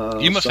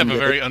 You must have a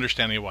very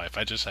understanding wife.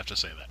 I just have to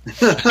say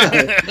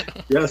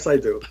that. Yes, I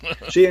do.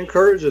 She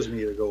encourages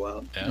me to go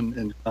out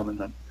and comet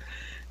hunt.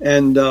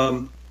 And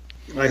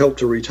I hope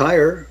to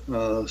retire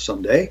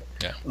someday,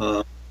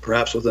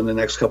 perhaps within the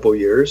next couple of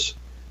years.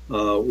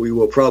 We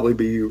will probably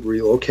be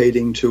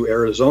relocating to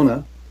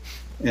Arizona,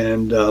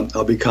 and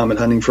I'll be comet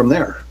hunting from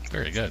there.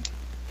 Very good.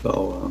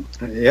 So,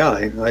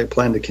 I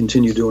plan to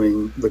continue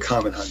doing the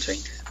comet hunting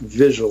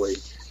visually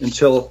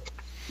until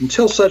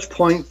such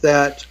point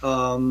that,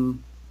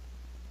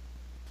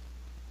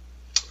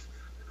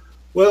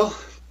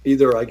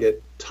 either I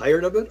get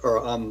tired of it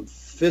or I'm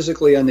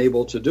physically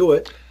unable to do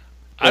it.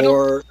 I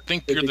don't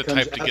think you're the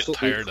type to get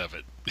tired of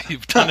it.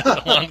 You've done it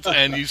a long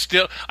time, and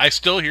I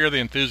still hear the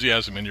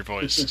enthusiasm in your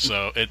voice.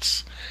 So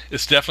it's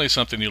definitely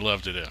something you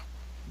love to do.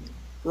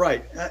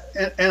 Right,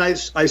 and I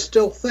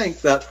still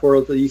think that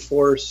for the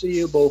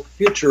foreseeable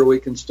future, we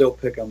can still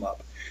pick them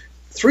up.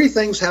 3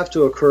 things have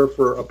to occur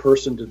for a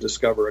person to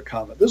discover a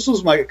comet. This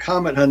was my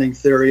comet hunting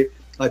theory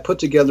I put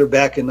together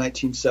back in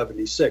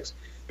 1976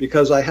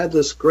 because I had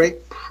this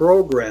great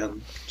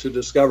program to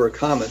discover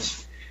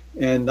comets.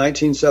 In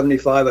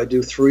 1975, I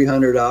do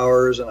 300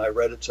 hours, and I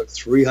read it took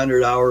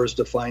 300 hours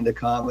to find a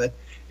comet.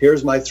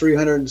 Here's my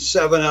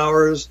 307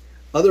 hours.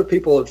 Other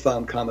people had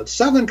found comets.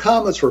 7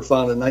 comets were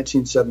found in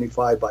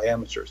 1975 by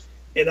amateurs,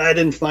 and I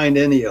didn't find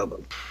any of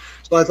them.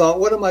 So I thought,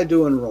 what am I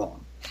doing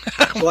wrong?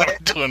 So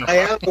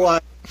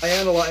I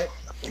analyzed.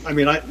 I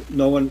mean,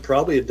 no one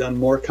probably had done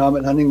more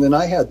comet hunting than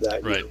I had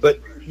that year.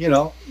 But,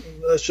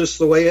 that's just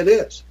the way it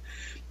is.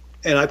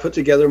 And I put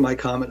together my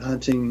comet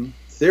hunting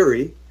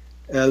theory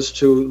as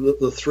to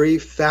the 3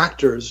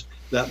 factors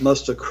that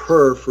must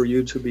occur for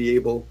you to be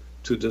able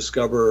to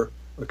discover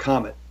a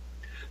comet.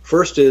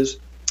 First is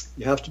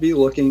you have to be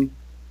looking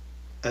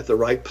at the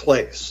right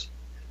place.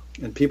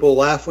 And people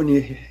laugh when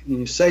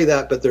you say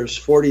that, but there's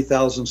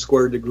 40,000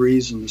 square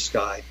degrees in the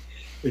sky.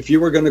 If you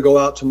were going to go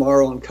out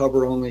tomorrow and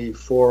cover only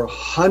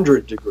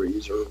 400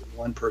 degrees or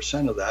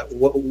 1% of that,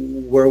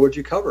 where would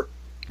you cover?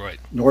 Right.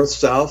 North,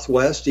 south,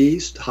 west,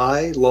 east,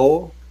 high,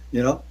 low,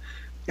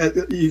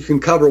 You can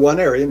cover one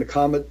area and the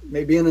comet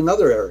may be in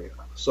another area.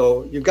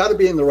 So you've got to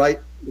be in the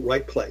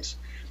right place.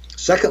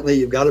 Secondly,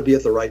 you've got to be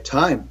at the right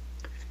time.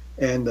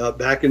 And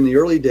back in the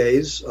early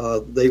days,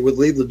 they would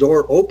leave the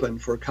door open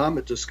for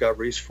comet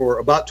discoveries for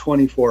about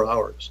 24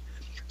 hours.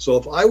 So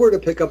if I were to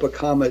pick up a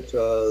comet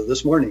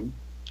this morning,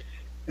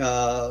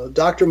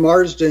 Dr.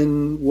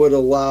 Marsden would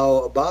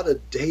allow about a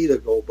day to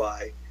go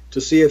by to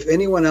see if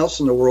anyone else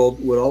in the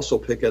world would also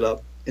pick it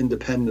up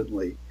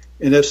independently.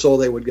 And if so,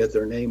 they would get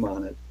their name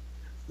on it.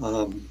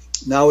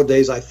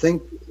 Nowadays, I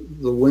think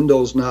the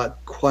window's not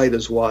quite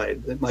as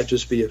wide. It might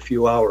just be a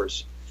few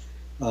hours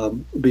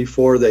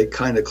before they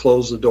kind of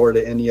close the door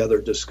to any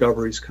other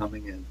discoveries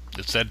coming in.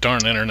 It's that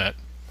darn internet.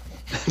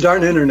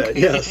 Darn internet,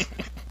 yes.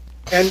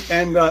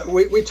 And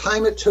we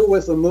time it too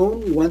with the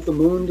moon. We want the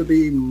moon to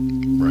be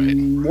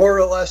more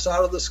or less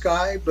out of the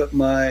sky, but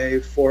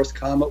my 4th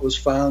comet was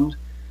found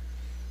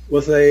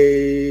with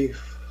a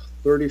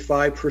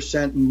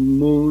 35%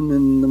 moon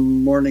in the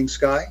morning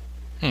sky.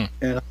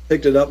 And I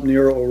picked it up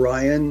near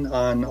Orion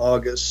on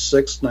August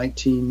 6,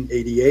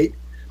 1988.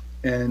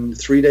 And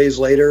 3 days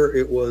later,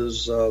 it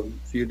was a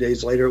few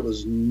days later, it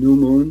was new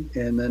moon.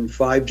 And then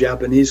 5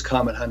 Japanese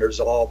comet hunters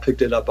all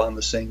picked it up on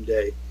the same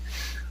day.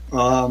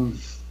 And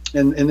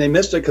they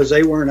missed it because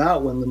they weren't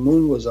out when the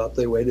moon was up.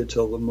 They waited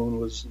till the moon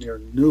was near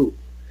new.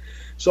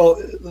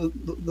 So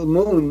the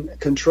moon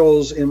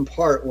controls in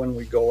part when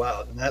we go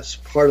out, and that's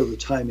part of the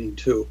timing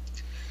too.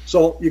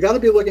 So you got to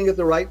be looking at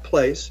the right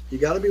place. You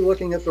got to be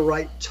looking at the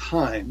right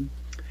time.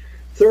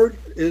 Third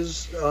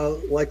is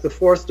like the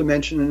 4th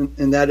dimension,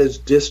 and that is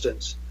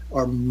distance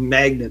or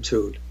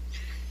magnitude.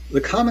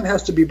 The comet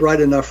has to be bright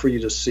enough for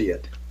you to see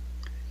it.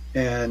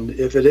 And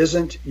if it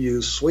isn't,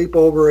 you sweep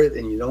over it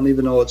and you don't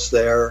even know it's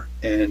there,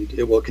 and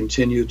it will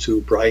continue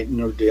to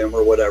brighten or dim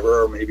or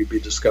whatever, or maybe be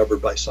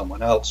discovered by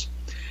someone else.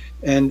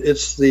 And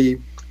it's the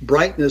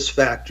brightness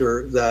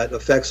factor that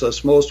affects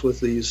us most with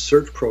these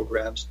search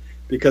programs,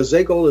 because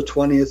they go to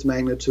 20th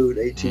magnitude,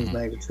 18th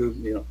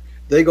magnitude,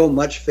 they go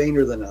much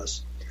fainter than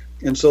us.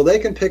 And so they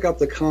can pick up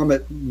the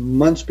comet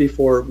months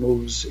before it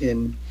moves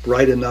in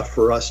bright enough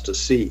for us to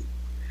see.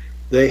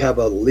 They have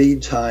a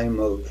lead time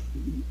of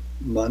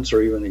months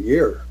or even a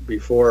year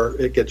before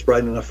it gets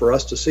bright enough for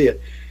us to see it.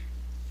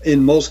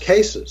 In most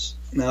cases.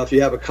 Now, if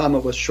you have a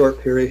comet with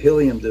short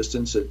perihelion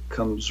distance, it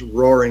comes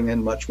roaring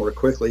in much more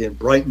quickly and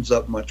brightens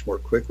up much more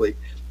quickly,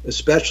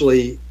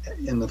 especially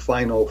in the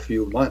final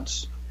few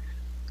months.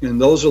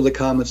 And those are the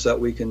comets that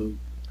we can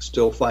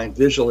still find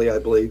visually, I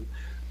believe.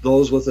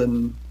 Those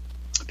within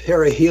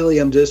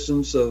perihelion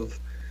distance of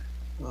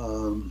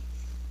 0.6,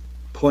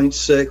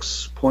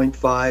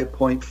 0.5,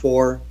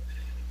 0.4,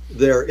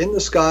 they're in the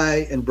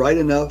sky and bright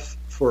enough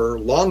for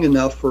long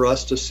enough for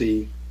us to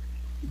see.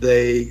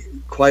 They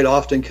quite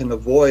often can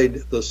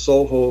avoid the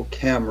SOHO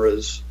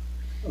cameras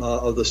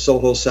of the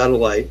SOHO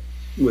satellite,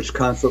 which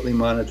constantly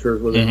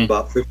monitors within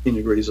about 15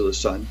 degrees of the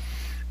sun.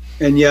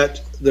 And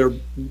yet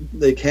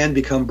they can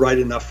become bright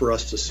enough for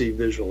us to see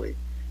visually.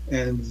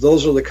 And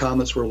those are the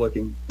comets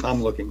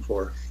I'm looking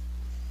for.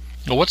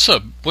 Well, what's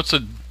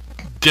the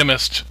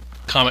dimmest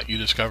comet you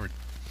discovered?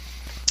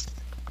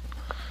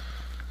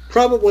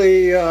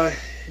 Probably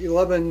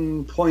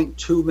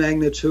 11.2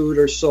 magnitude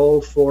or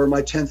so for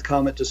my 10th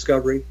comet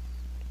discovery.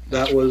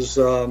 That was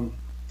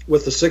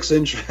with the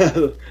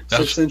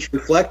 6-inch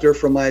reflector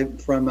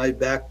from my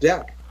back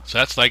deck. So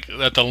that's like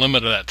at the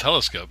limit of that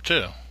telescope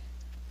too.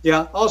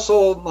 Yeah.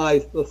 Also,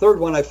 the third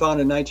one I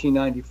found in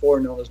 1994,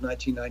 known as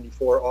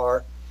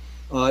 1994R.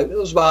 It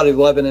was about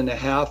 11 and a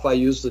half. I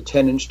used the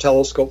 10-inch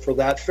telescope for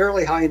that,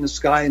 fairly high in the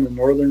sky, in the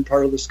northern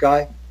part of the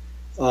sky.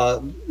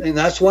 And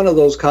that's one of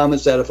those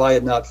comets that if I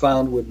had not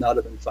found, would not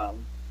have been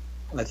found.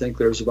 I think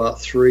there's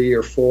about 3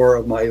 or 4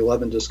 of my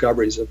 11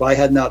 discoveries. If I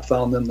had not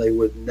found them, they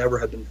would never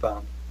have been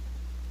found.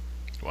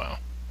 Wow.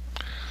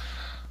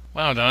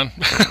 Wow, Don.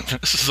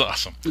 This is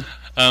awesome.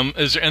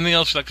 Is there anything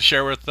else you'd like to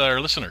share with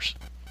our listeners?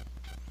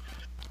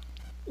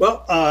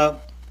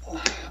 Well,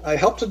 I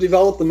helped to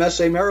develop the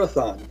Messe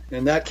Marathon,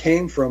 and that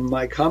came from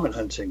my comet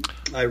hunting.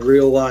 I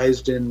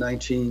realized in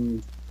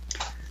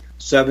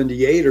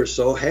 1978 or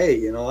so,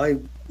 hey,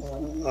 I've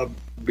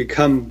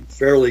become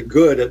fairly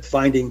good at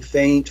finding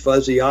faint,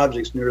 fuzzy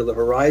objects near the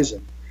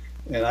horizon.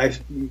 And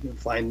you can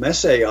find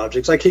Messe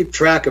objects. I keep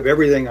track of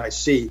everything I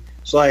see,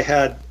 so I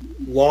had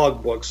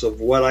log books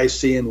of what I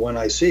see and when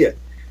I see it.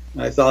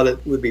 And I thought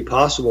it would be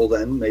possible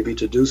then maybe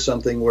to do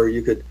something where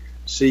you could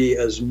see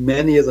as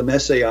many of the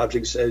Messe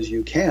objects as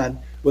you can,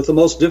 with the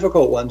most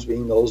difficult ones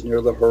being those near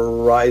the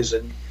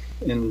horizon,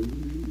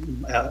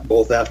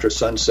 both after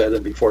sunset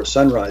and before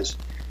sunrise.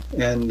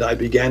 And I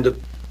began to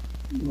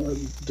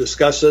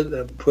discuss it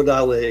and put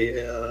out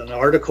an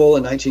article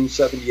in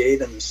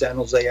 1978 in the San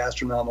Jose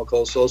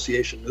Astronomical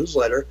Association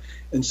newsletter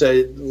and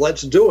said,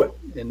 let's do it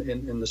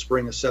in the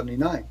spring of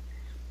 '79.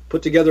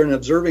 Put together an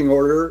observing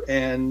order,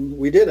 and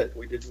we did it.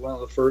 We did one of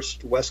the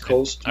first West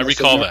Coast. I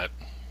recall that.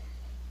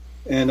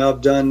 And I've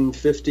done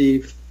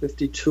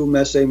 52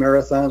 Messe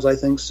marathons, I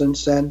think,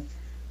 since then.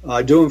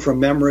 I do them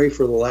from memory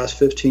for the last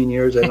 15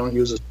 years. I don't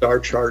use a star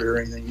chart or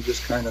anything. You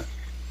just kind of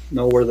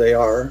know where they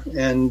are.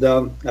 And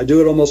I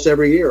do it almost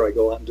every year. I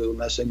go out and do a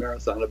Messe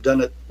marathon. I've done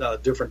it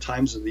different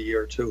times of the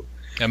year, too.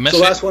 And Messe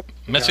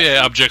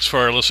objects for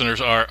our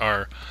listeners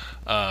are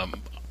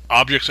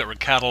objects that were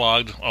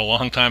cataloged a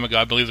long time ago.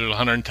 I believe there's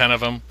 110 of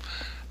them.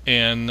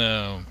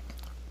 And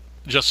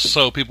just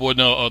so people would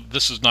know,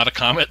 this is not a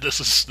comet, this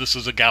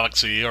is a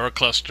galaxy or a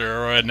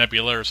cluster or a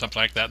nebula or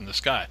something like that in the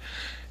sky.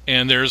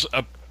 And there's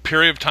a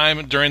period of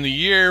time during the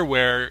year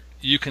where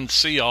you can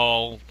see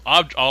all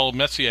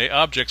Messier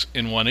objects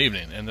in one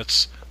evening, and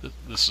this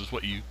is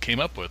what you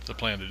came up with, the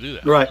plan to do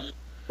that.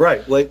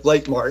 Right.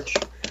 Late March,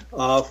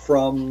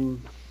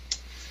 from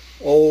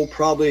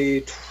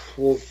probably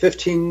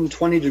 15,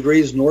 20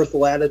 degrees north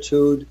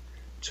latitude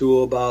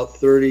to about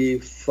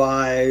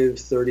 35,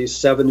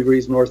 37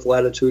 degrees north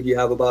latitude. You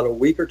have about a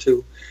week or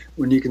two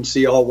when you can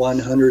see all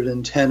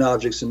 110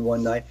 objects in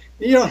one night.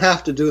 You don't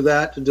have to do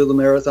that to do the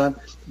marathon.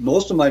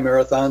 Most of my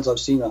marathons,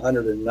 I've seen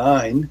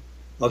 109.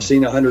 I've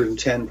seen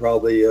 110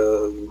 probably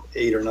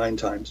 8 or 9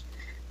 times.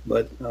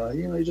 But,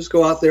 you just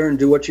go out there and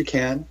do what you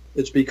can.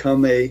 It's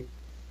become an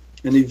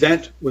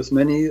event with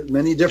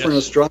many different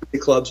astronomy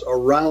clubs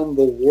around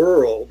the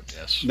world.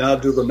 Yes. Now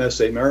do the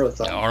Messe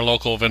Marathon. Yeah, our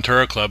local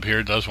Ventura Club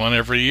here does one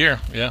every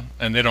year,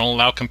 and they don't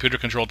allow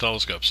computer-controlled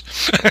telescopes.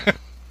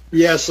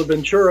 Yes, the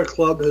Ventura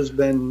Club has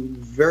been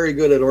very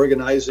good at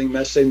organizing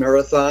Messe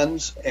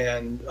Marathons,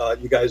 and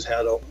you guys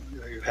had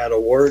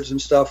awards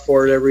and stuff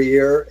for it every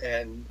year,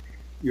 and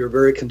you're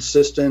very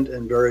consistent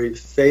and very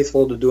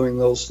faithful to doing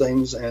those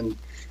things, and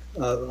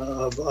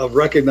I've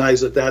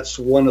recognized that that's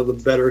one of the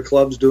better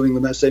clubs doing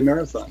the Messe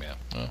Marathon. Yeah,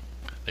 well,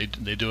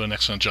 they do an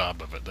excellent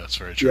job of it. That's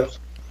very true.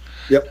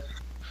 Yep.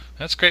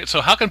 That's great.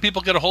 So how can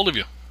people get a hold of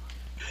you?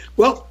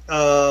 Well,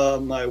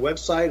 my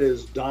website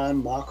is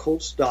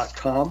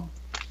donmachholz.com,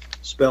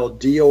 spelled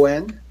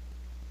D-O-N,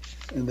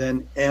 and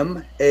then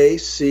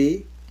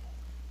M-A-C-H-H.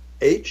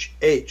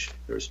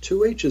 There's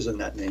 2 H's in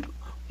that name.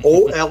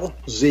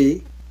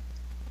 OLZ.com.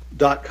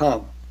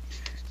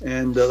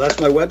 And that's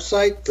my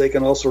website. They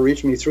can also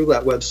reach me through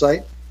that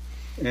website.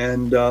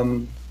 And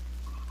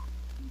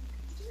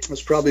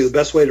that's probably the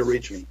best way to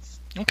reach me.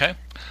 Okay.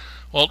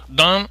 Well,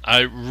 Don,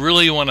 I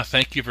really want to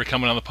thank you for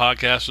coming on the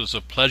podcast. It was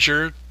a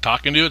pleasure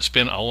talking to you. It's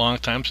been a long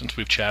time since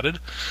we've chatted.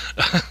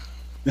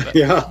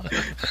 Yeah.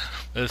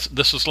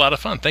 This was a lot of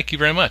fun. Thank you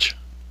very much.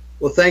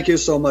 Well, thank you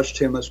so much,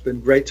 Tim. It's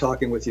been great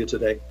talking with you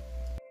today.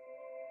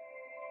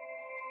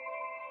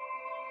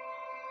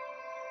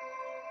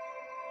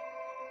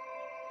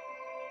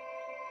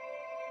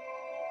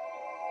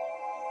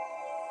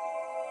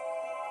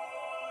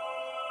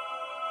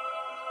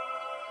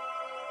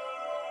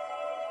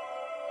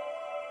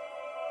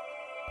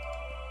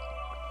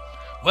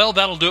 Well,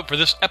 that'll do it for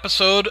this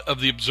episode of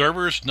the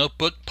Observers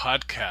Notebook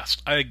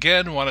Podcast. I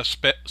again want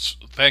to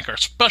thank our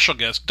special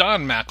guest,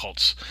 Don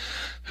Machholz.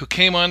 who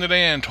came on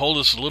today and told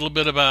us a little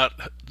bit about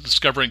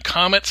discovering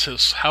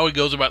comets, how he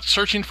goes about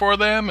searching for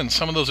them, and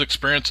some of those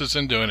experiences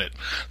in doing it.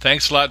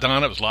 Thanks a lot,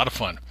 Don. It was a lot of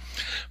fun.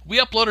 We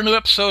upload a new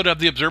episode of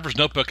the Observer's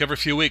Notebook every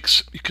few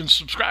weeks. You can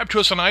subscribe to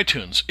us on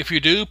iTunes. If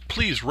you do,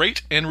 please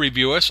rate and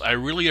review us. I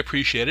really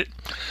appreciate it.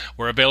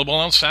 We're available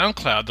on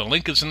SoundCloud. The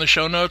link is in the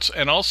show notes.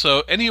 And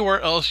also,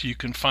 anywhere else you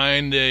can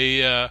find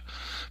a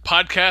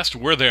podcast,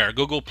 we're there.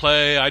 Google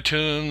Play,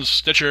 iTunes,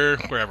 Stitcher,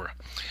 wherever.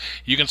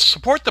 You can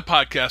support the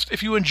podcast.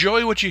 If you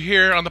enjoy what you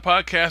hear on the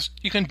podcast,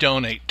 you can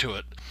donate to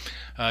it.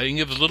 You can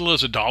give as little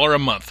as $1 a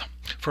month.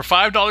 For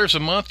 $5 a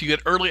month, you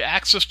get early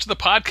access to the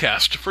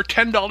podcast. For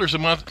 $10 a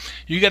month,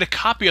 you get a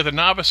copy of the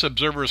Novice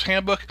Observer's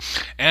Handbook.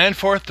 And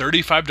for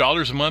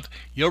 $35 a month,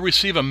 you'll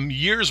receive a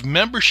year's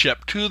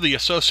membership to the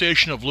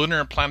Association of Lunar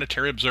and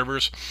Planetary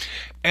Observers,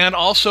 and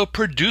also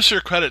producer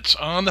credits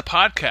on the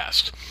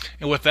podcast.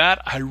 And with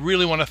that, I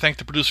really want to thank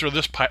the producer of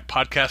this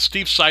podcast,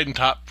 Steve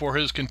Seidentop, for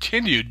his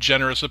continued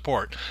generous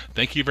support.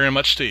 Thank you very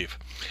much, Steve.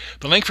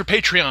 The link for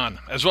Patreon,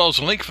 as well as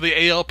the link for the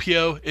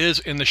ALPO, is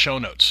in the show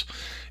notes.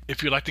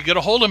 If you'd like to get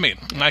a hold of me,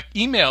 my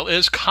email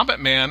is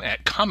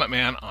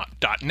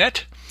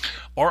cometman@cometman.net,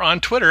 or on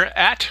Twitter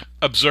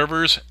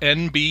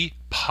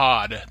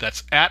 @ObserversNBPod.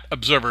 That's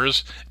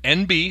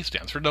 @ObserversNB,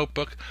 stands for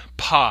notebook,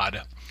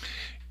 pod.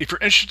 If you're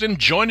interested in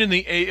joining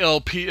the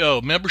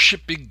ALPO,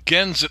 membership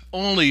begins at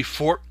only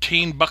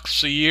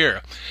 $14 a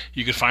year.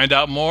 You can find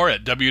out more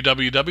at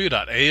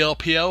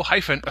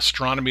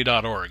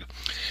www.alpo-astronomy.org.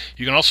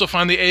 You can also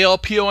find the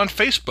ALPO on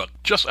Facebook.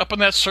 Just up in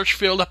that search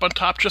field up on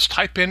top, just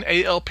type in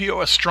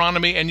ALPO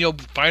Astronomy and you'll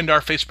find our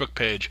Facebook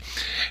page.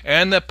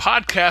 And the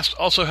podcast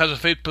also has a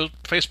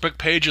Facebook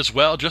page as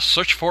well. Just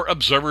search for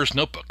Observers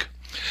Notebook.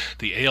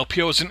 The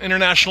ALPO is an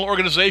international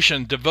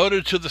organization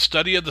devoted to the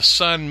study of the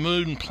sun,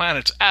 moon,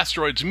 planets,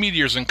 asteroids,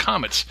 meteors, and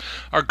comets.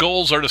 Our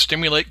goals are to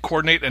stimulate,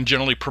 coordinate, and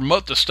generally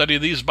promote the study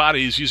of these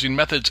bodies using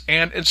methods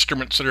and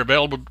instruments that are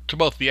available to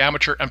both the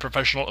amateur and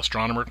professional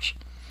astronomers.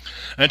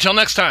 And until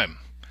next time,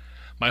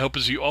 my hope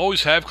is you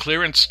always have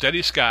clear and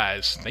steady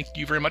skies. Thank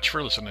you very much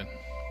for listening.